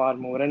customers far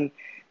more. And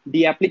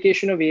the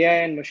application of AI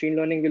and machine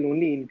learning will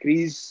only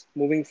increase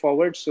moving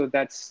forward. So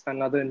that's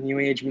another new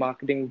age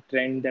marketing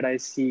trend that I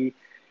see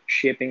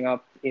shaping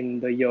up in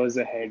the years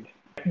ahead.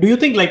 Do you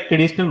think like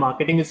traditional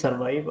marketing will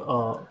survive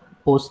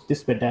post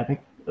this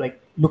pandemic?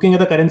 Like looking at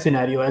the current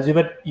scenario, as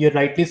you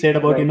rightly said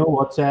about Right.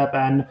 WhatsApp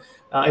and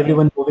Mhm.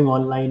 everyone moving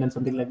online and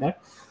something like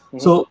that.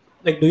 Mhm. So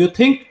like, do you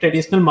think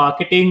traditional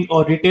marketing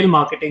or retail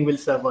marketing will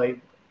survive?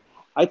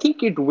 I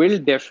think it will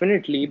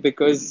definitely,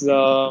 because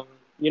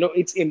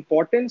its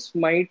importance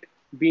might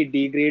be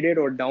degraded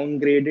or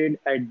downgraded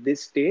at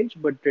this stage,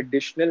 but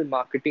traditional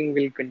marketing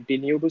will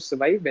continue to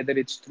survive, whether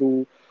it's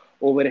through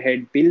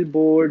overhead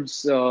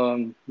billboards,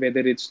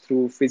 whether it's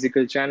through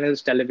physical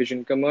channels,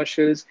 television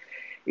commercials.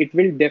 It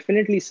will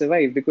definitely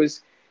survive,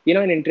 because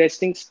an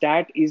interesting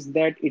stat is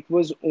that it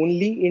was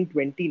only in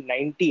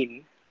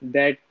 2019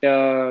 that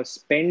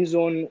spends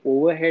on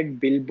overhead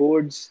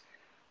billboards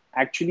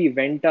actually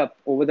went up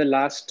over the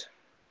last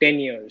 10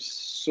 years.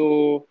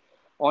 So,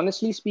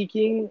 honestly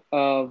speaking,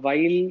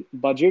 while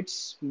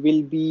budgets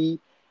will be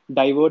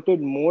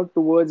diverted more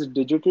towards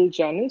digital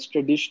channels,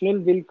 traditional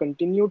will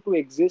continue to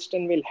exist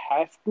and will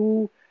have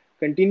to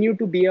continue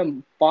to be a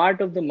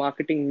part of the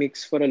marketing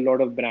mix for a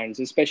lot of brands,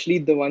 especially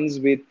the ones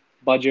with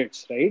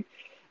budgets, right?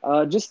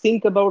 Just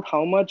think about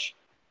how much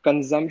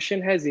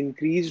consumption has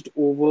increased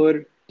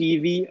over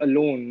TV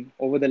alone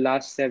over the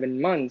last 7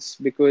 months,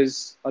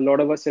 because a lot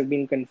of us have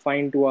been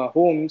confined to our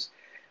homes.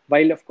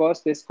 While, of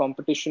course, there's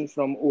competition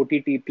from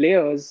OTT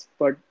players,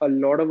 but a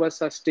lot of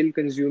us are still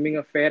consuming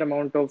a fair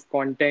amount of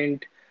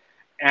content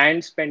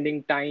and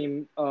spending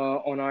time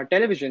on our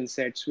television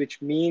sets,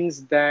 which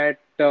means that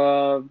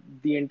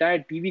the entire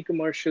TV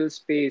commercial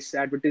space,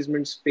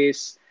 advertisement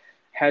space,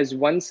 has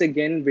once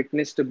again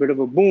witnessed a bit of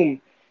a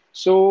boom.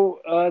 So,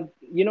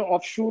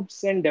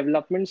 offshoots and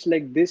developments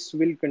like this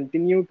will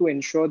continue to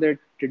ensure that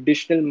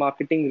traditional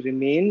marketing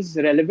remains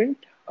relevant.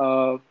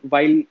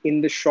 While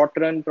in the short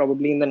run,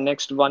 probably in the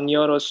next 1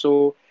 year or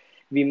so,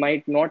 we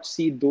might not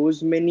see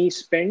those many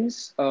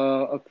spends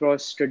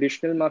across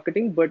traditional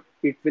marketing, but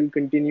it will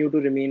continue to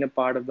remain a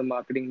part of the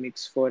marketing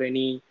mix for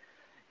any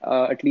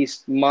at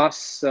least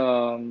mass,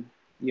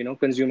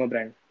 consumer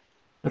brand.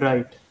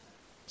 Right.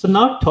 So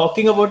now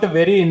talking about a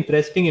very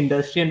interesting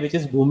industry and which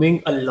is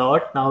booming a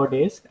lot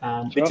nowadays,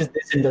 and which Sure, is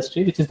this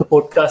industry, which is the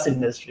podcast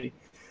industry.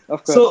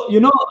 of course. So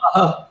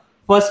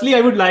firstly,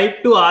 I would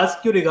like to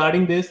ask you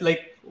regarding this.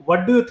 Like,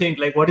 what do you think?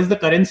 Like, what is the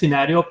current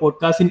scenario of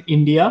podcast in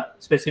India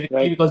specifically?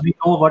 Right, Because we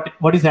know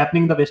what is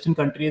happening in the Western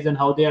countries and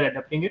how they are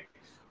adapting it.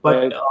 But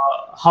right.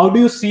 how do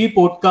you see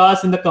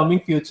podcasts in the coming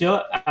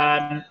future?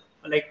 And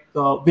like,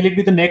 will it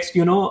be the next,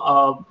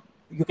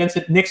 you can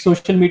say next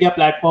social media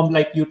platform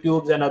like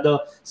YouTube's and other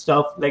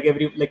stuff? Like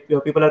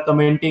people are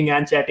commenting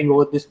and chatting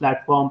over this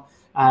platform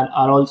and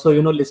are also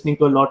listening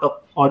to a lot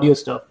of audio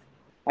stuff.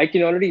 I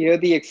can already hear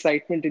the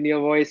excitement in your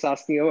voice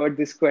asking about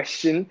this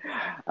question.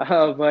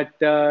 But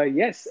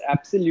yes,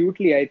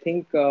 absolutely. I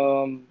think,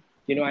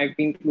 I've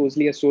been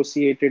closely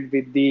associated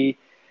with the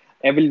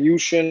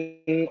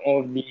evolution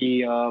of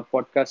the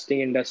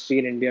podcasting industry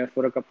in India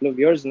for a couple of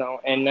years now.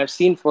 And I've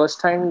seen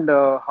firsthand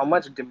how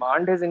much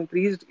demand has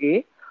increased,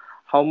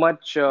 how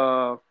much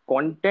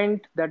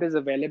content that is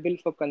available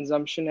for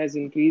consumption has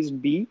increased,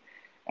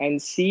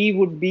 and C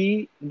would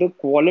be the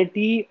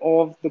quality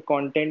of the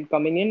content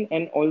coming in,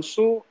 and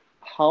also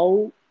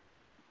how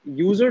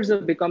users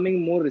are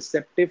becoming more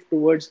receptive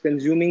towards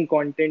consuming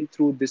content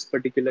through this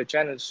particular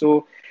channel.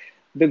 So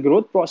the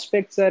growth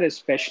prospects are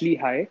especially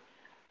high.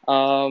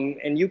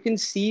 And you can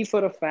see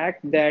for a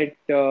fact that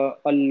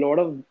a lot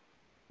of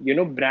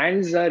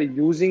brands are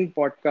using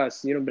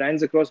podcasts.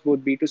 Brands across both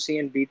B2C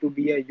and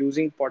B2B are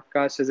using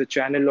podcasts as a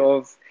channel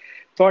of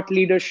thought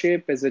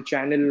leadership, as a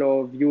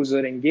channel of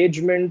user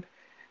engagement,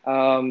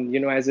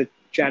 as a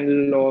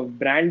channel of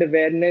brand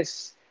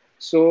awareness.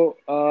 So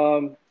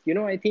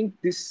I think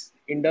this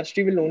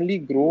industry will only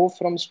grow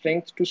from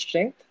strength to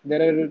strength.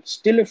 There are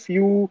still a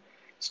few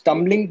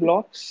stumbling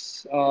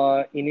blocks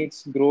in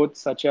its growth,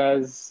 such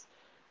as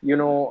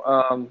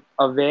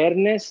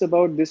awareness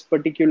about this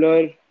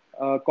particular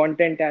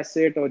content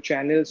asset or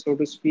channel, so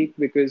to speak,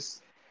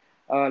 because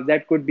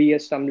that could be a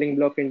stumbling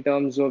block in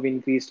terms of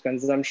increased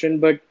consumption.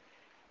 But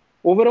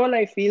overall,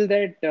 I feel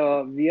that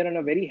we are in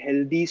a very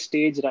healthy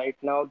stage right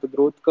now. The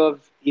growth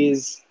curve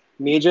is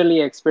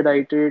majorly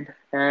expedited,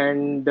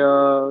 and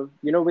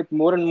with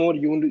more and more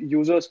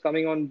users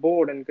coming on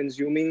board and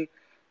consuming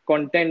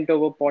content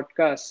over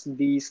podcasts,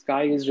 the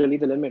sky is really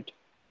the limit.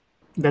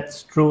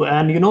 That's true.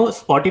 And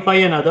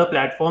Spotify and other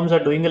platforms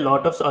are doing a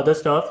lot of other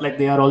stuff. Like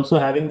they are also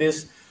having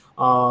this,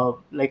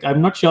 like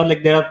I'm not sure,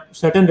 like there are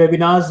certain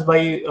webinars by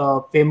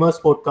famous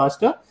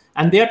podcaster,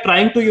 and they are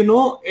trying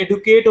to,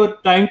 educate or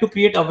trying to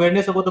create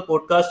awareness about the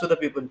podcast to the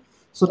people.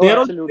 So Oh, they are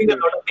also doing a absolutely.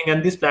 lot of things,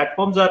 and these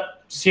platforms are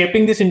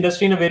shaping this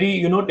industry in a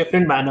very,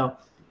 different manner.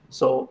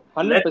 So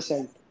let's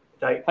 100%.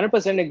 right.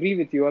 100% agree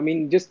with you. I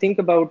mean, just think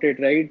about it,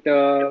 right?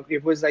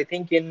 It was, I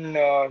think, in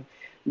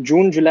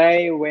June,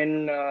 July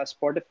when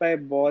Spotify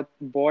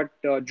bought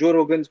Joe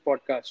Rogan's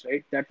podcast,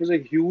 right? That was a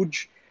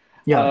huge,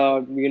 Yeah.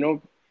 uh, you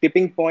know,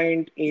 tipping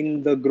point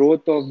in the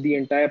growth of the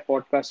entire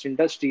podcast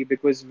industry.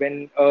 Because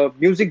when a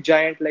music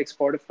giant like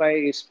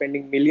Spotify is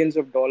spending millions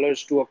of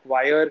dollars to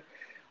acquire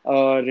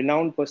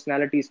renowned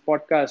personalities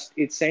podcast,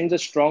 it sends a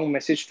strong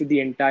message to the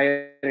entire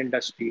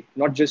industry, not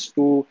just to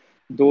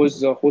those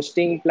hosting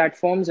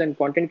platforms and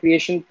content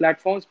creation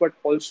platforms, but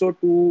also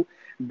to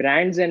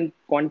brands and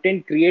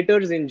content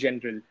creators in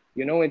general.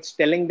 It's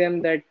telling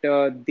them that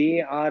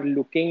they are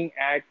looking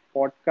at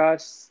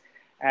podcasts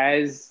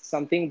as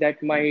something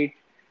that might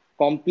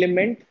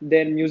complement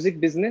their music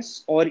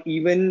business or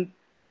even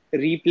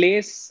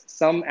replace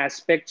some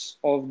aspects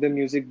of the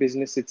music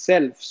business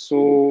itself.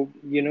 So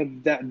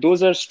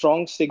those are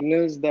strong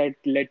signals that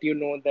let you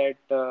know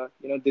that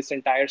this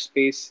entire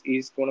space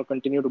is going to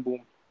continue to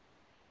boom.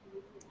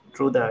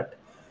 True that.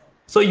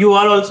 So you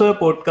are also a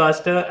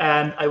podcaster,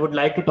 and I would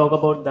like to talk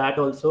about that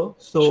also.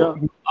 So Sure.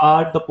 you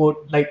are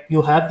like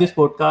you have this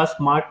podcast,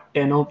 Smart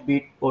Tenno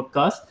Beat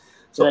podcast.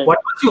 So Right. what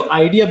was your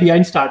idea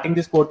behind starting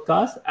this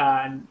podcast,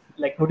 and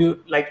like would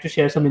you like to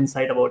share some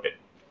insight about it?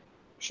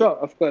 Sure,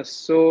 of course.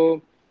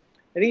 So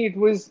I think it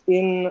was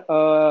in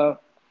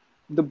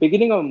the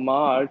beginning of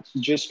March,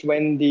 just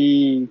when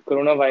the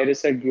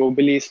coronavirus had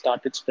globally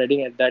started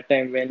spreading at that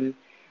time, when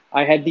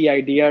I had the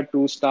idea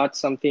to start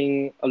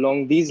something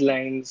along these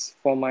lines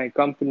for my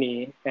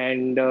company.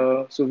 And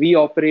so we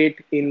operate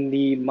in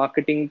the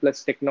marketing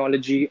plus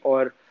technology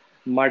or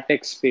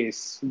MarTech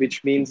space,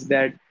 which means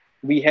that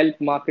we help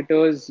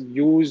marketers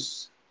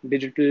use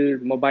digital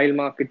mobile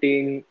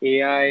marketing,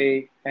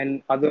 AI,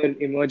 and other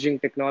emerging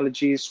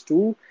technologies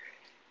to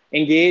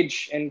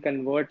engage and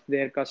convert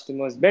their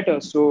customers better.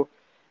 So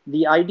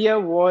the idea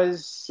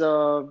was,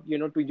 to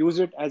use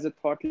it as a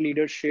thought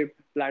leadership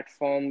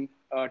platform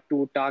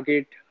to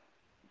target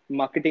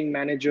marketing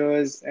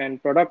managers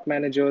and product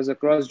managers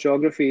across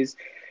geographies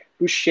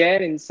to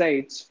share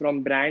insights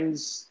from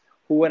brands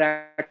who are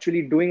actually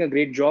doing a great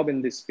job in this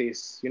space,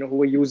 who are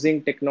using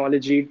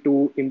technology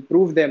to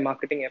improve their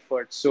marketing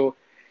efforts. So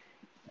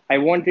I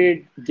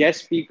wanted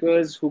guest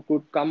speakers who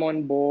could come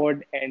on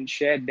board and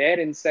share their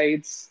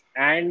insights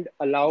and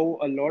allow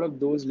a lot of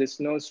those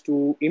listeners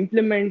to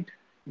implement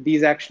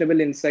these actionable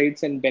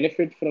insights and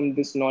benefit from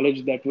this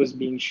knowledge that was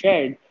being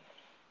shared.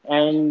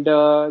 And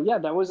yeah,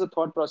 that was the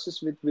thought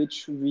process with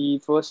which we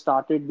first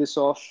started this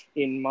off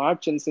in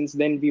March. And since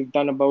then, we've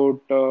done about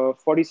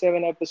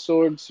 47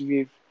 episodes.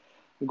 We've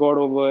got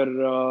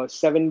over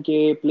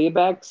 7K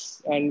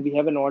playbacks, and we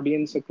have an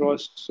audience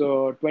across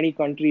 20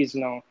 countries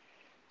now.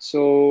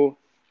 So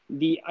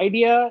the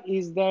idea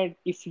is that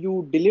if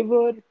you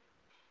deliver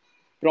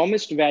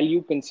promised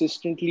value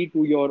consistently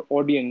to your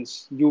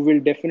audience, you will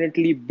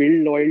definitely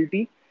build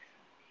loyalty,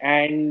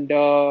 and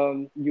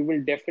you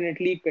will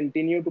definitely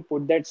continue to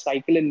put that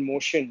cycle in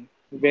motion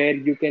where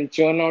you can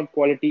churn out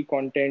quality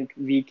content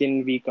week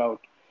in, week out.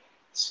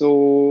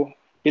 So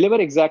deliver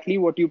exactly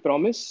what you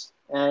promise,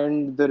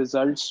 and the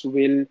results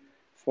will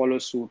follow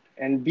suit,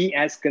 and be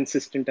as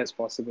consistent as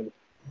possible.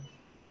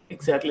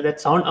 Exactly. That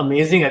sound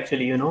amazing,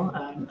 actually.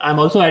 And I'm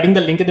also adding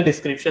the link in the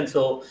description,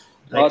 so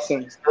like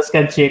Awesome. listeners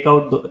can check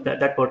out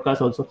that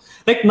podcast also.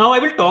 Like now, I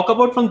will talk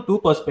about from two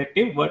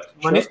perspective. But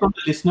one is Sure. from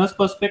the listener's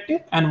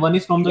perspective, and one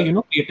is from the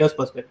Sure. creator's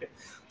perspective.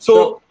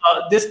 Sure. So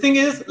this thing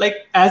is like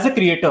as a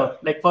creator,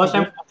 like first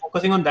I'm Hmm.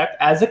 focusing on that.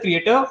 As a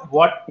creator,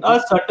 what Hmm. are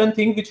certain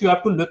things which you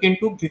have to look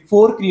into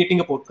before creating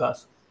a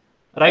podcast,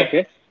 right?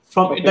 Okay.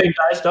 From the Okay.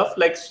 entire stuff,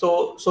 like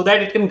so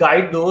that it can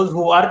guide those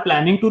who are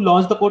planning to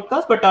launch the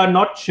podcast but are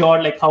not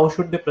sure like how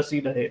should they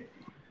proceed ahead.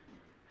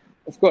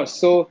 Of course.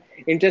 So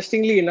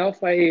interestingly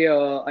enough,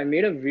 I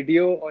made a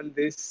video on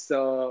this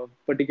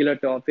particular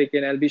topic,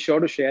 and I'll be sure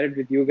to share it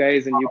with you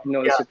guys, and you can Yeah,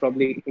 also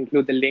probably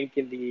include the link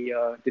in the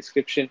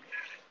description.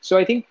 So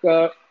I think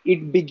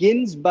it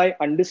begins by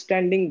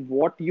understanding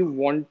what you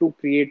want to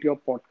create your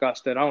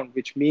podcast around,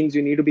 which means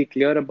you need to be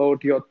clear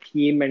about your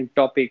theme and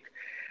topic.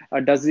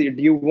 Do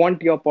you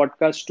want your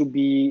podcast to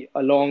be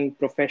along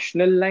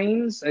professional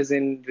lines, as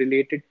in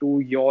related to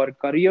your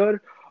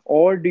career,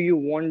 or do you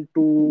want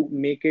to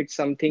make it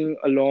something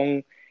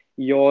along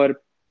your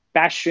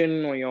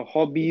passion or your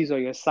hobbies or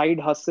your side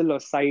hustle or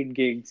side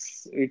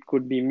gigs? It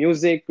could be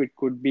music, it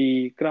could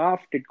be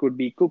craft, it could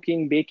be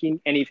cooking,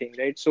 baking, anything,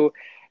 right? So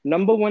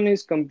number one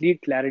is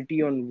complete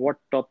clarity on what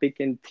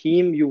topic and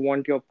theme you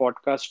want your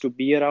podcast to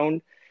be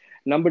around.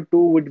 Number two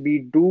would be,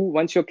 do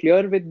once you're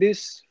clear with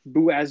this,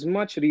 do as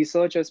much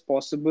research as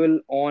possible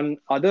on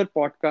other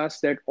podcasts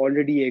that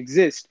already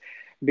exist,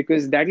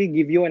 because that will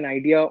give you an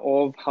idea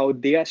of how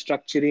they are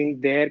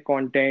structuring their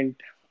content,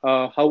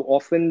 how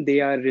often they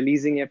are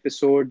releasing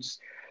episodes,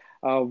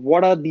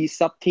 what are the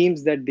sub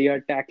themes that they are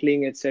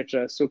tackling,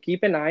 etc. So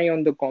keep an eye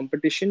on the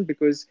competition,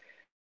 because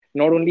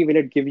not only will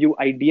it give you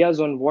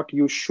ideas on what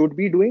you should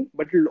be doing,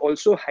 but it will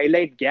also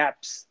highlight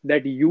gaps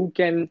that you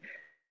can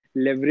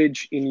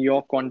leverage in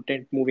your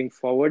content moving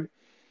forward.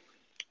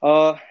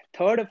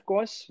 Third, of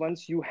course,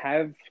 once you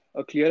have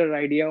a clearer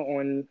idea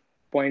on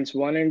points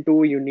one and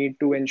two, you need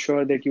to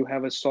ensure that you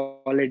have a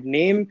solid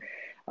name,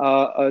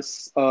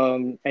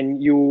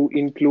 and you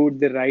include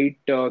the right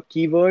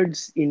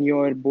keywords in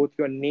your both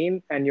your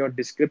name and your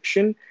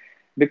description.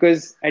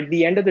 Because at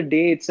the end of the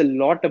day, it's a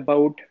lot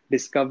about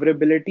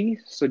discoverability.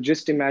 So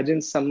just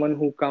imagine someone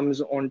who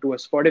comes onto a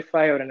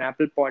Spotify or an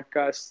Apple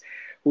podcast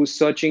who's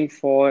searching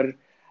for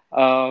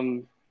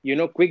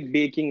quick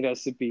baking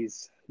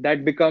recipes.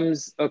 That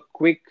becomes a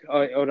quick,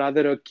 or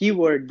rather a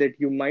keyword that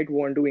you might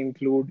want to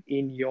include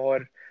in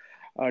your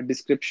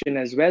description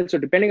as well. So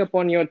depending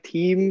upon your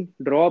theme,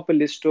 draw up a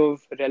list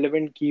of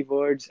relevant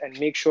keywords and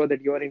make sure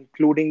that you're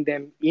including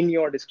them in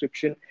your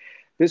description.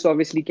 This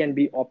obviously can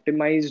be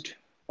optimized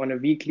on a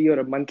weekly or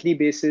a monthly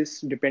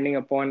basis, depending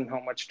upon how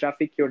much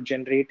traffic you're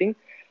generating.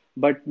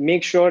 But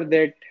make sure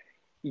that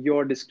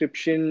your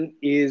description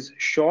is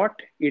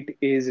short, it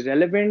is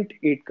relevant,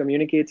 it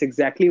communicates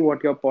exactly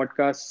what your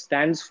podcast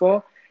stands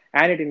for,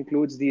 and it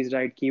includes these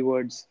right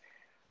keywords.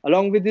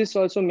 Along with this,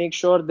 also make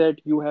sure that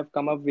you have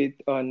come up with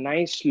a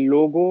nice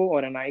logo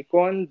or an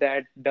icon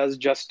that does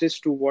justice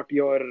to what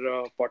your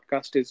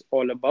podcast is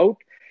all about,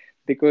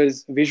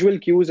 because visual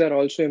cues are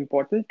also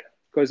important,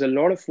 because a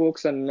lot of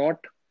folks are not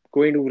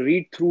going to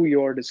read through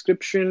your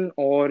description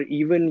or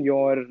even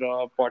your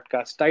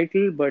podcast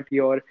title, but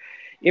your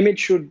image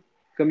should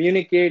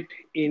communicate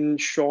in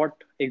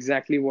short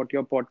exactly what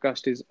your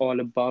podcast is all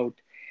about.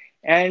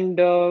 And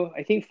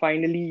I think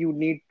finally, you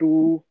need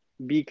to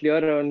be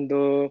clear on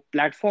the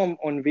platform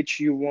on which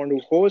you want to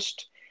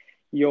host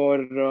your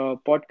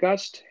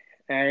podcast.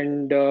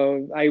 And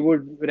I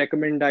would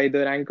recommend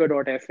either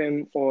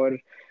Anchor.fm or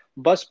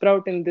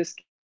Buzzsprout in this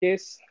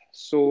case.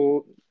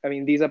 So, I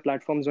mean, these are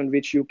platforms on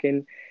which you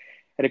can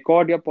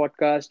record your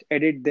podcast,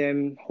 edit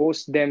them,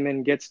 host them,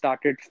 and get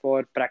started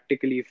for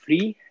practically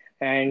free.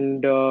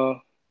 And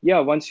yeah,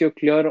 once you're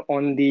clear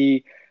on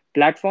the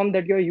platform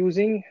that you're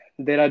using,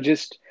 there are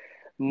just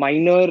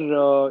minor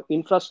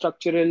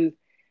infrastructural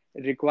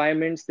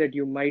requirements that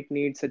you might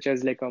need, such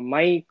as like a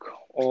mic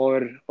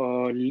or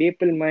a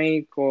lapel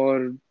mic,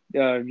 or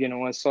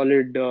a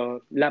solid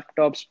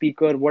laptop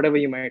speaker, whatever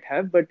you might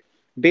have, but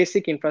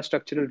basic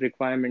infrastructural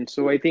requirements.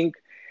 So I think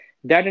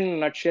that in a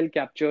nutshell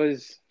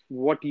captures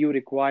what you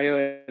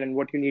require and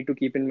what you need to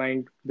keep in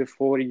mind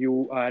before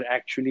you are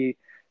actually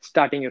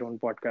starting your own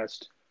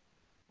podcast.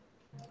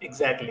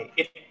 Exactly.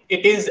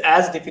 It is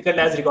as difficult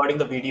as recording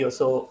the video.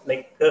 So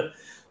like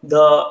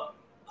the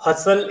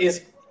hustle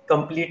is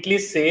completely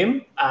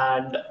same,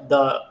 and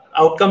the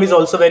outcome is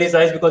also very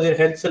nice because it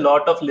helps a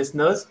lot of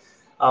listeners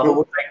who True.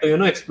 would like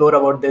to explore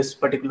about this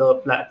particular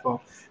platform.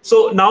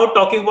 So now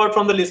talking about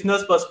from the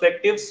listeners'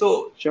 perspective,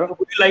 so Sure.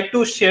 would you like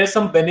to share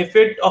some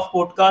benefit of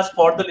podcast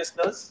for the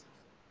listeners?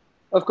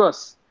 Of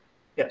course.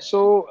 Yeah.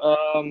 So,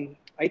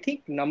 I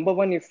think number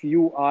one, if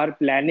you are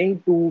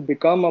planning to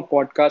become a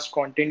podcast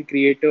content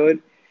creator,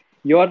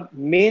 your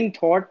main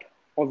thought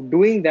of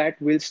doing that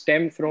will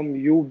stem from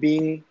you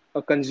being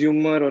a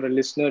consumer or a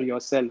listener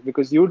yourself,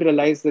 because you'd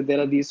realize that there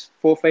are these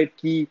 4 5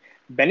 key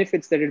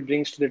benefits that it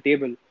brings to the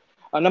table.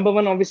 Number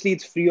one, obviously,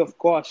 it's free of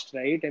cost,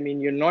 right? I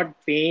mean, you're not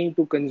paying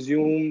to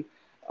consume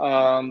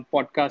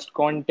podcast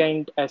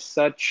content as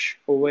such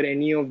over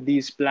any of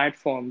these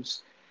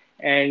platforms.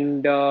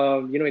 And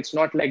it's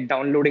not like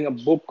downloading a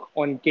book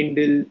on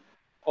Kindle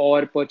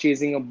or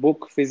purchasing a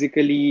book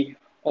physically,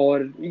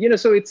 or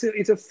so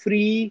it's a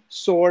free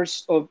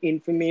source of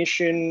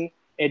information,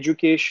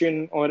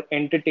 education, or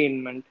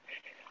entertainment.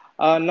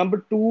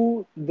 Number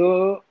two,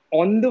 the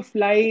on the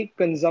fly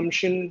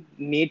consumption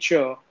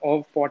nature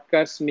of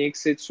podcasts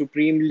makes it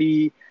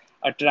supremely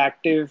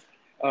attractive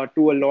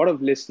to a lot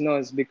of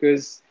listeners,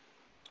 because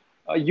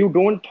you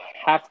don't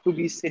have to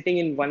be sitting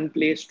in one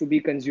place to be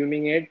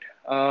consuming it.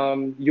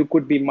 You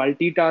could be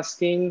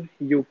multitasking,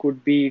 you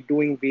could be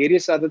doing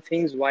various other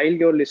things while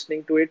you're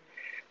listening to it.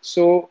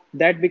 So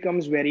that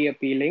becomes very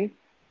appealing.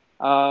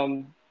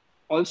 Um,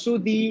 Also,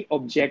 the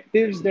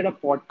objectives that a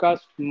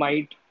podcast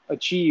might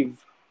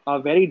achieve are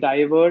very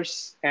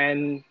diverse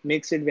and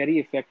makes it very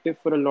effective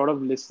for a lot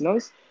of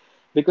listeners.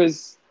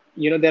 because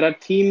there are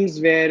themes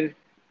where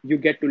you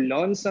get to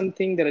learn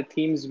something, there are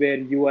themes where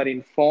you are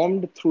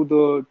informed through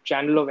the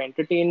channel of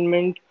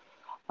entertainment,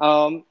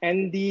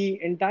 and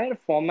the entire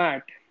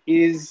format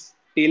is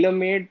tailor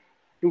made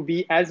to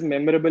be as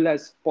memorable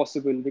as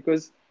possible,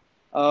 because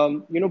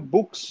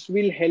books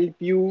will help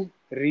you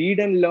read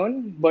and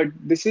learn, but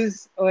this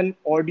is an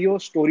audio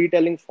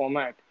storytelling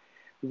format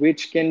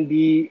which can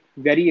be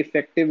very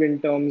effective in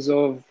terms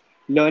of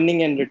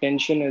learning and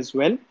retention as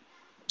well.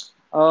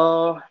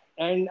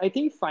 And I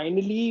think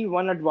finally,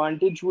 one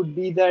advantage would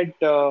be that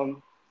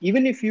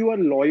even if you are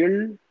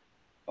loyal,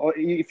 or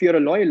if you're a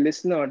loyal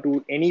listener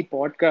to any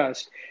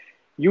podcast,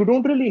 you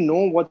don't really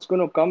know what's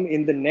going to come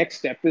in the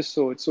next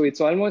episode. So it's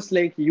almost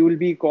like you'll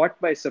be caught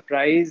by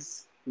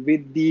surprise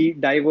with the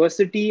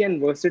diversity and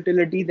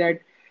versatility that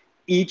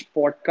each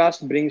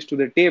podcast brings to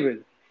the table.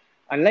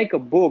 Unlike a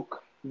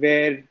book,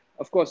 where,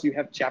 of course, you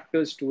have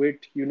chapters to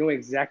it, you know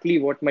exactly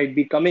what might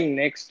be coming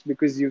next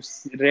because you've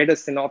read a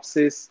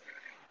synopsis,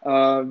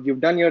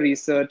 you've done your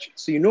research,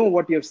 so you know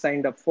what you've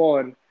signed up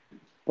for.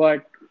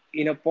 But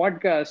in a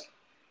podcast,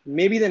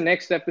 maybe the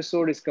next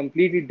episode is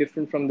completely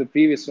different from the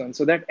previous one.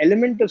 So that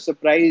element of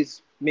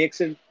surprise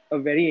makes it a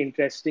very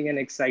interesting and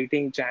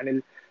exciting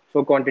channel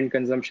for content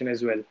consumption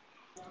as well.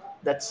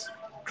 That's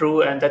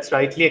true, and that's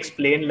rightly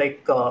explained,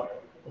 like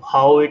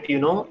how it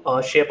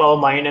shape our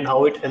mind and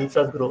how it helps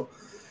us grow.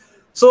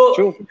 So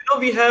True.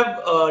 we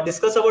have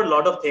discussed about a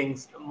lot of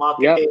things: Yeah.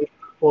 marketing,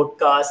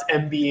 podcast,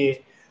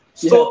 MBA.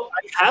 Yeah. So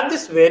I have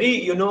this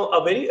very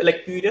a very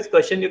like curious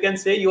question. You can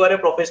say you are a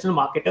professional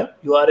marketer,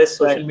 you are a Right.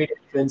 social media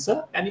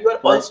influencer, and you are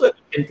Right. also a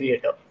content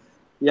creator,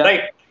 Yeah.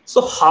 right?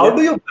 So how Yeah.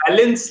 do you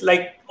balance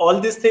like all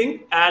these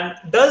things, and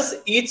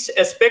does each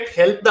aspect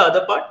help the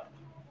other part?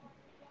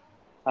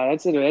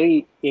 That's a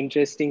very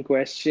interesting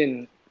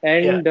question. Yeah.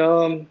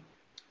 And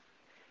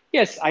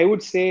yes, I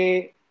would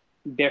say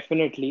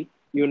definitely.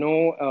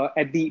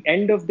 At the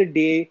end of the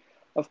day,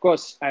 of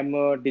course, I'm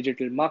a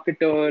digital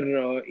marketer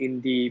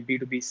in the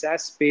B2B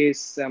SaaS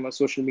space. I'm a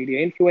social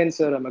media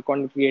influencer. I'm a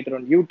content creator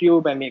on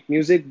YouTube. I make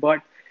music.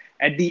 But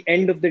at the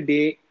end of the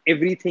day,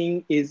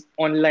 everything is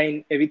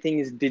online, everything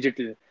is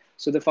digital.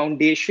 So the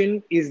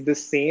foundation is the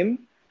same.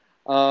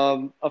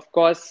 Of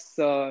course,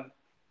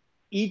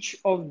 each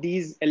of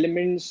these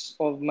elements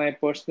of my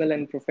personal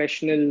and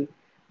professional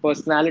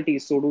personality,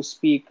 so to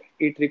speak,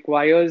 it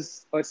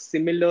requires a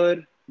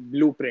similar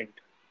blueprint.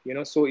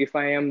 So if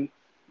I am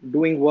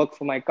doing work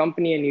for my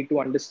company, I need to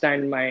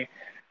understand my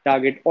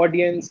target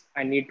audience.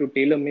 I need to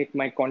tailor make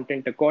my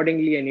content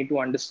accordingly. I need to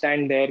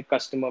understand their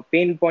customer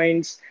pain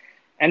points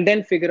and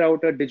then figure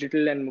out a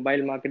digital and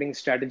mobile marketing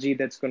strategy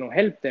that's going to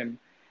help them.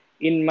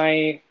 In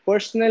my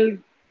personal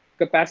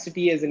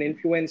capacity as an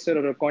influencer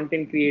or a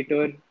content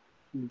creator,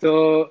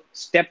 the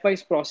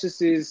stepwise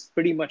process is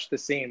pretty much the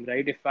same,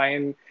 right? If I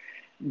am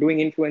doing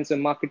influencer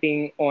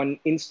marketing on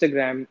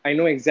Instagram, I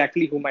know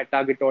exactly who my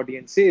target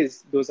audience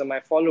is. Those are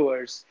my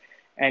followers.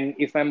 And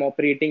if I'm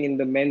operating in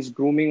the men's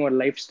grooming or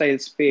lifestyle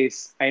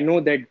space, I know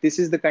that this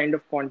is the kind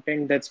of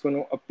content that's going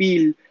to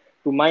appeal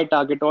to my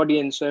target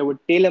audience. So I would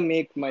tailor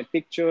make my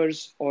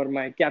pictures or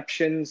my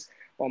captions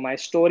or my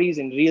stories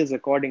and reels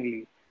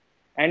accordingly.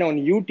 And on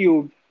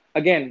YouTube,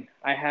 again,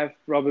 I have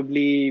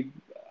probably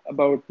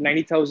about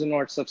 90,000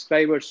 odd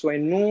subscribers. So I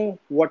know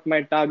what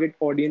my target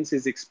audience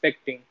is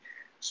expecting.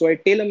 So I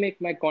tailor make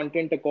my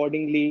content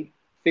accordingly,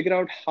 figure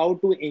out how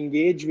to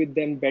engage with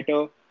them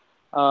better,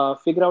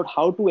 figure out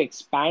how to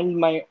expand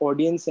my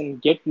audience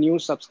and get new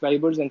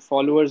subscribers and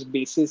followers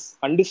basis,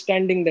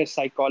 understanding their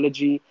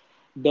psychology,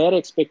 their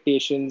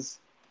expectations.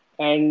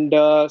 And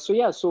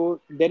so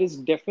there is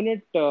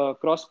definite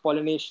cross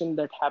pollination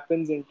that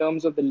happens in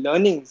terms of the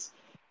learnings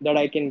that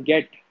I can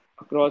get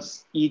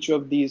across each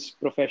of these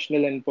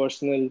professional and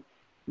personal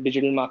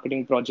digital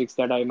marketing projects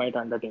that I might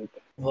undertake.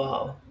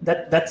 Wow,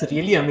 that's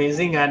really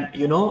amazing. And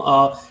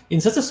in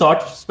such a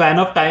short span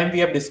of time, we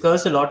have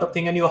discussed a lot of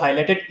things, and you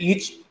highlighted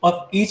each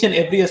and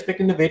every aspect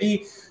in a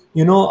very,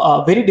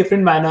 very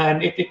different manner,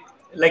 and it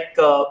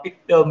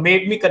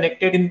made me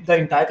connected in the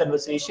entire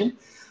conversation.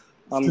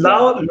 I'm glad.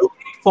 Now,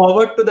 looking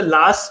forward to the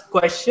last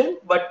question,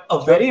 but a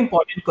Sure, very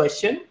important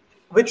question,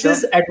 which sure.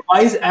 is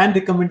advice and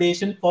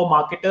recommendation for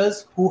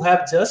marketers who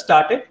have just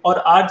started or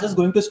are just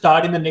going to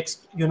start in the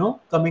next,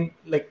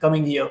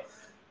 coming year.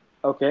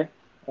 Okay,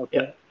 Yeah.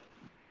 okay.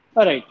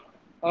 All right.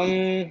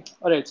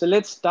 All right. So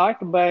let's start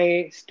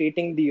by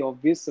stating the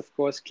obvious, of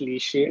course,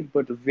 cliche,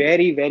 but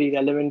very, very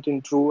relevant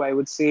and true. I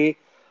would say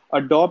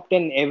adopt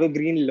an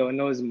evergreen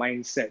learner's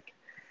mindset.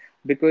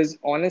 Because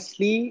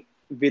honestly,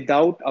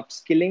 without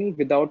upskilling,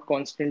 without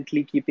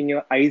constantly keeping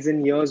your eyes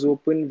and ears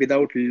open,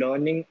 without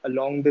learning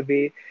along the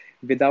way,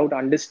 without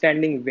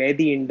understanding where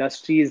the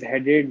industry is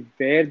headed,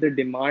 where the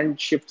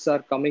demand shifts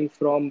are coming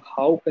from,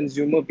 how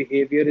consumer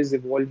behavior is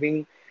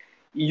evolving,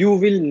 you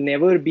will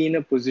never be in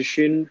a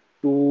position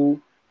to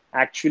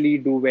actually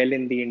do well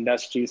in the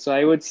industry. So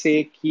I would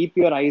say keep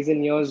your eyes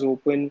and ears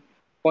open,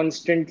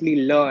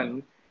 constantly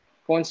learn,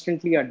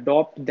 constantly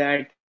adopt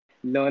that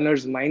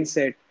learner's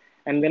mindset,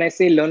 And when I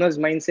say learner's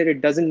mindset,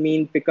 it doesn't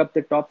mean pick up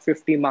the top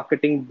 50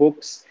 marketing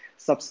books,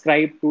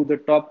 subscribe to the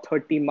top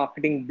 30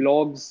 marketing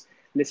blogs,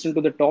 listen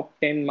to the top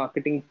 10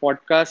 marketing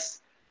podcasts.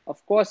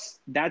 Of course,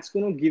 that's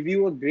going to give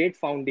you a great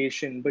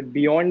foundation. But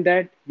beyond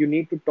that, you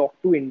need to talk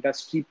to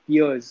industry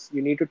peers.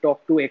 You need to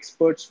talk to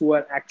experts who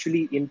are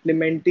actually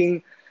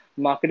implementing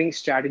marketing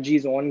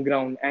strategies on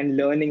ground and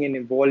learning and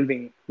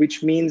evolving,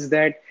 which means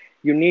that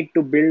you need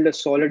to build a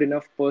solid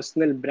enough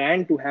personal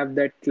brand to have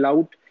that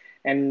clout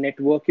and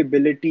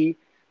networkability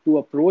to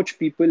approach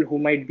people who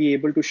might be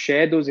able to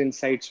share those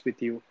insights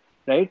with you,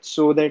 right?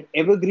 So that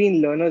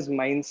evergreen learner's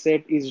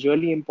mindset is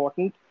really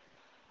important.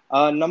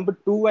 Number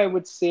two, I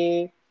would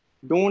say,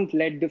 don't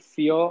let the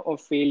fear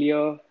of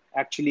failure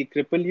actually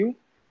cripple you.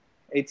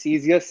 It's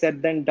easier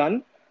said than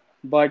done,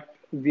 but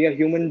we are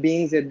human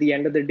beings. At the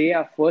end of the day,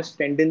 our first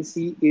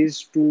tendency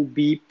is to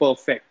be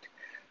perfect.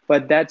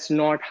 But that's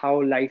not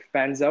how life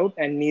pans out,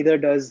 and neither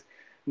does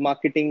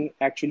marketing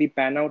actually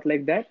pan out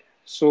like that.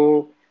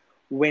 So,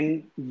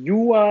 when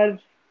you are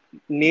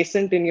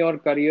nascent in your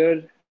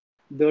career,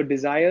 the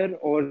desire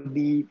or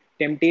the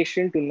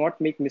temptation to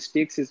not make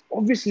mistakes is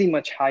obviously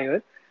much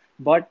higher.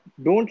 But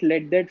don't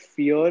let that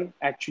fear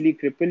actually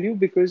cripple you,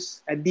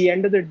 because at the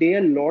end of the day,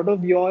 a lot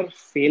of your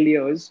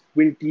failures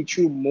will teach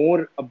you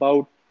more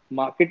about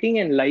marketing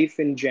and life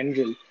in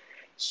general.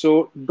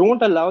 So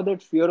don't allow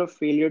that fear of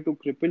failure to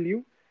cripple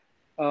you.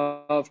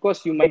 Of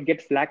course, you might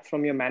get flack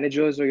from your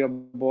managers or your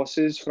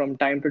bosses from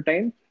time to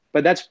time,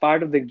 but that's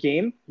part of the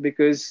game,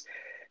 because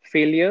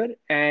failure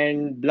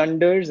and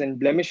blunders and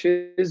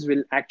blemishes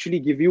will actually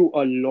give you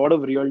a lot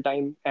of real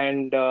time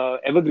and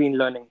evergreen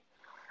learning.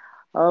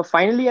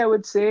 Finally, I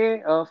would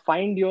say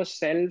find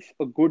yourself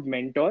a good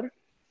mentor,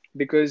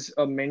 because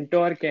a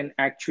mentor can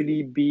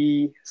actually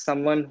be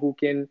someone who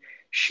can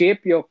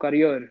shape your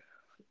career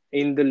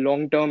in the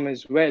long term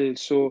as well.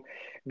 So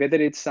whether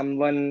it's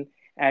someone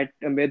at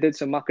whether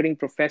it's a marketing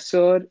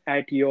professor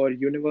at your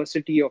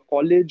university or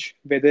college,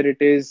 whether it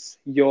is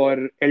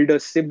your elder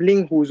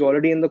sibling who's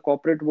already in the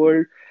corporate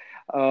world,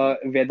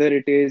 whether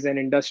it is an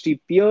industry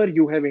peer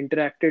you have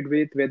interacted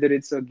with, whether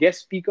it's a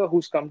guest speaker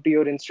who's come to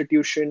your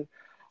institution,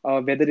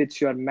 whether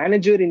it's your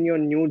manager in your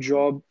new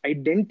job,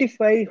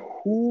 identify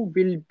who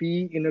will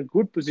be in a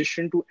good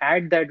position to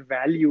add that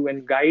value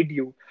and guide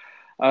you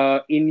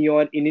in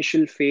your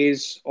initial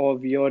phase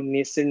of your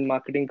nascent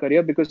marketing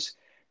career. Because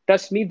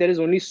trust me, there is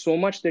only so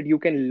much that you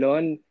can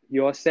learn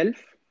yourself.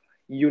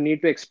 You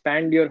need to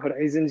expand your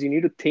horizons. You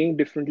need to think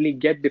differently,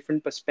 get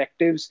different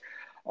perspectives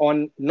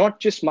on not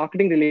just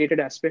marketing related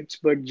aspects,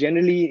 but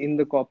generally in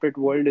the corporate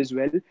world as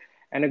well.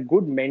 And a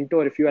good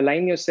mentor, if you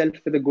align yourself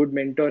with a good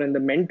mentor and the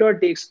mentor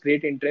takes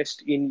great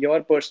interest in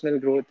your personal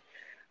growth,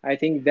 I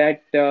think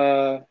that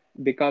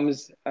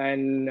becomes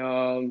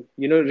an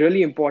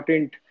really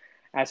important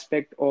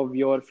aspect of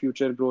your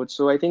future growth.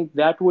 So I think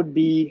that would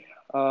be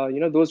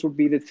those would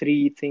be the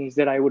three things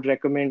that I would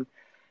recommend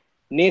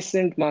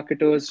nascent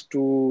marketers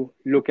to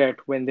look at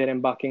when they're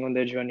embarking on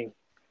their journey.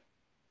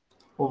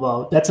 Oh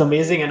wow, that's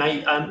amazing, and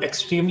I'm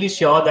extremely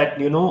sure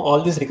that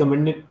all this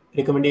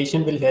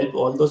recommendation will help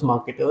all those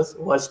marketers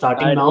who are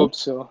starting I'd now hope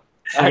so.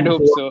 I'd and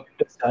hope who are so.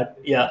 to start.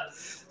 Yeah.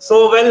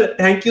 So well,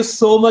 thank you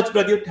so much,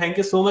 Pradyut. Thank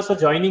you so much for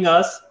joining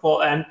us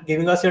for and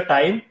giving us your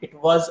time. It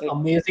was It,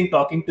 amazing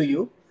talking to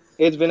you.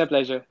 it's been a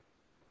pleasure.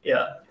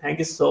 Yeah. Thank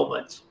you so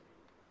much.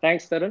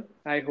 Thanks, Tarun.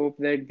 I hope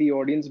that the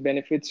audience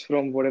benefits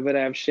from whatever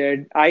I've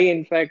shared. I,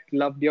 in fact,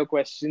 loved your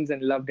questions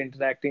and loved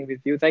interacting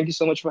with you. Thank you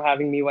so much for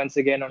having me once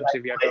again on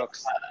Trivia Likewise.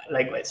 Talks.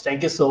 Likewise.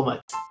 Thank you so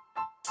much.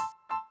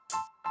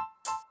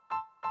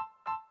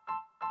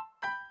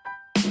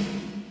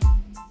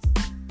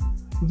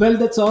 Well,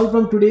 that's all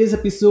from today's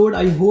episode.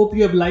 I hope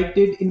you have liked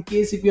it. In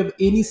case if you have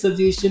any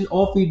suggestion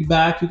or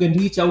feedback, you can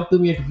reach out to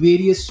me at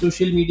various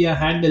social media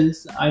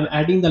handles. I'm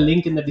adding the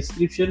link in the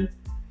description.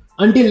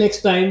 Until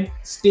next time,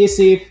 stay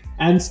safe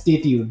and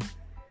stay tuned.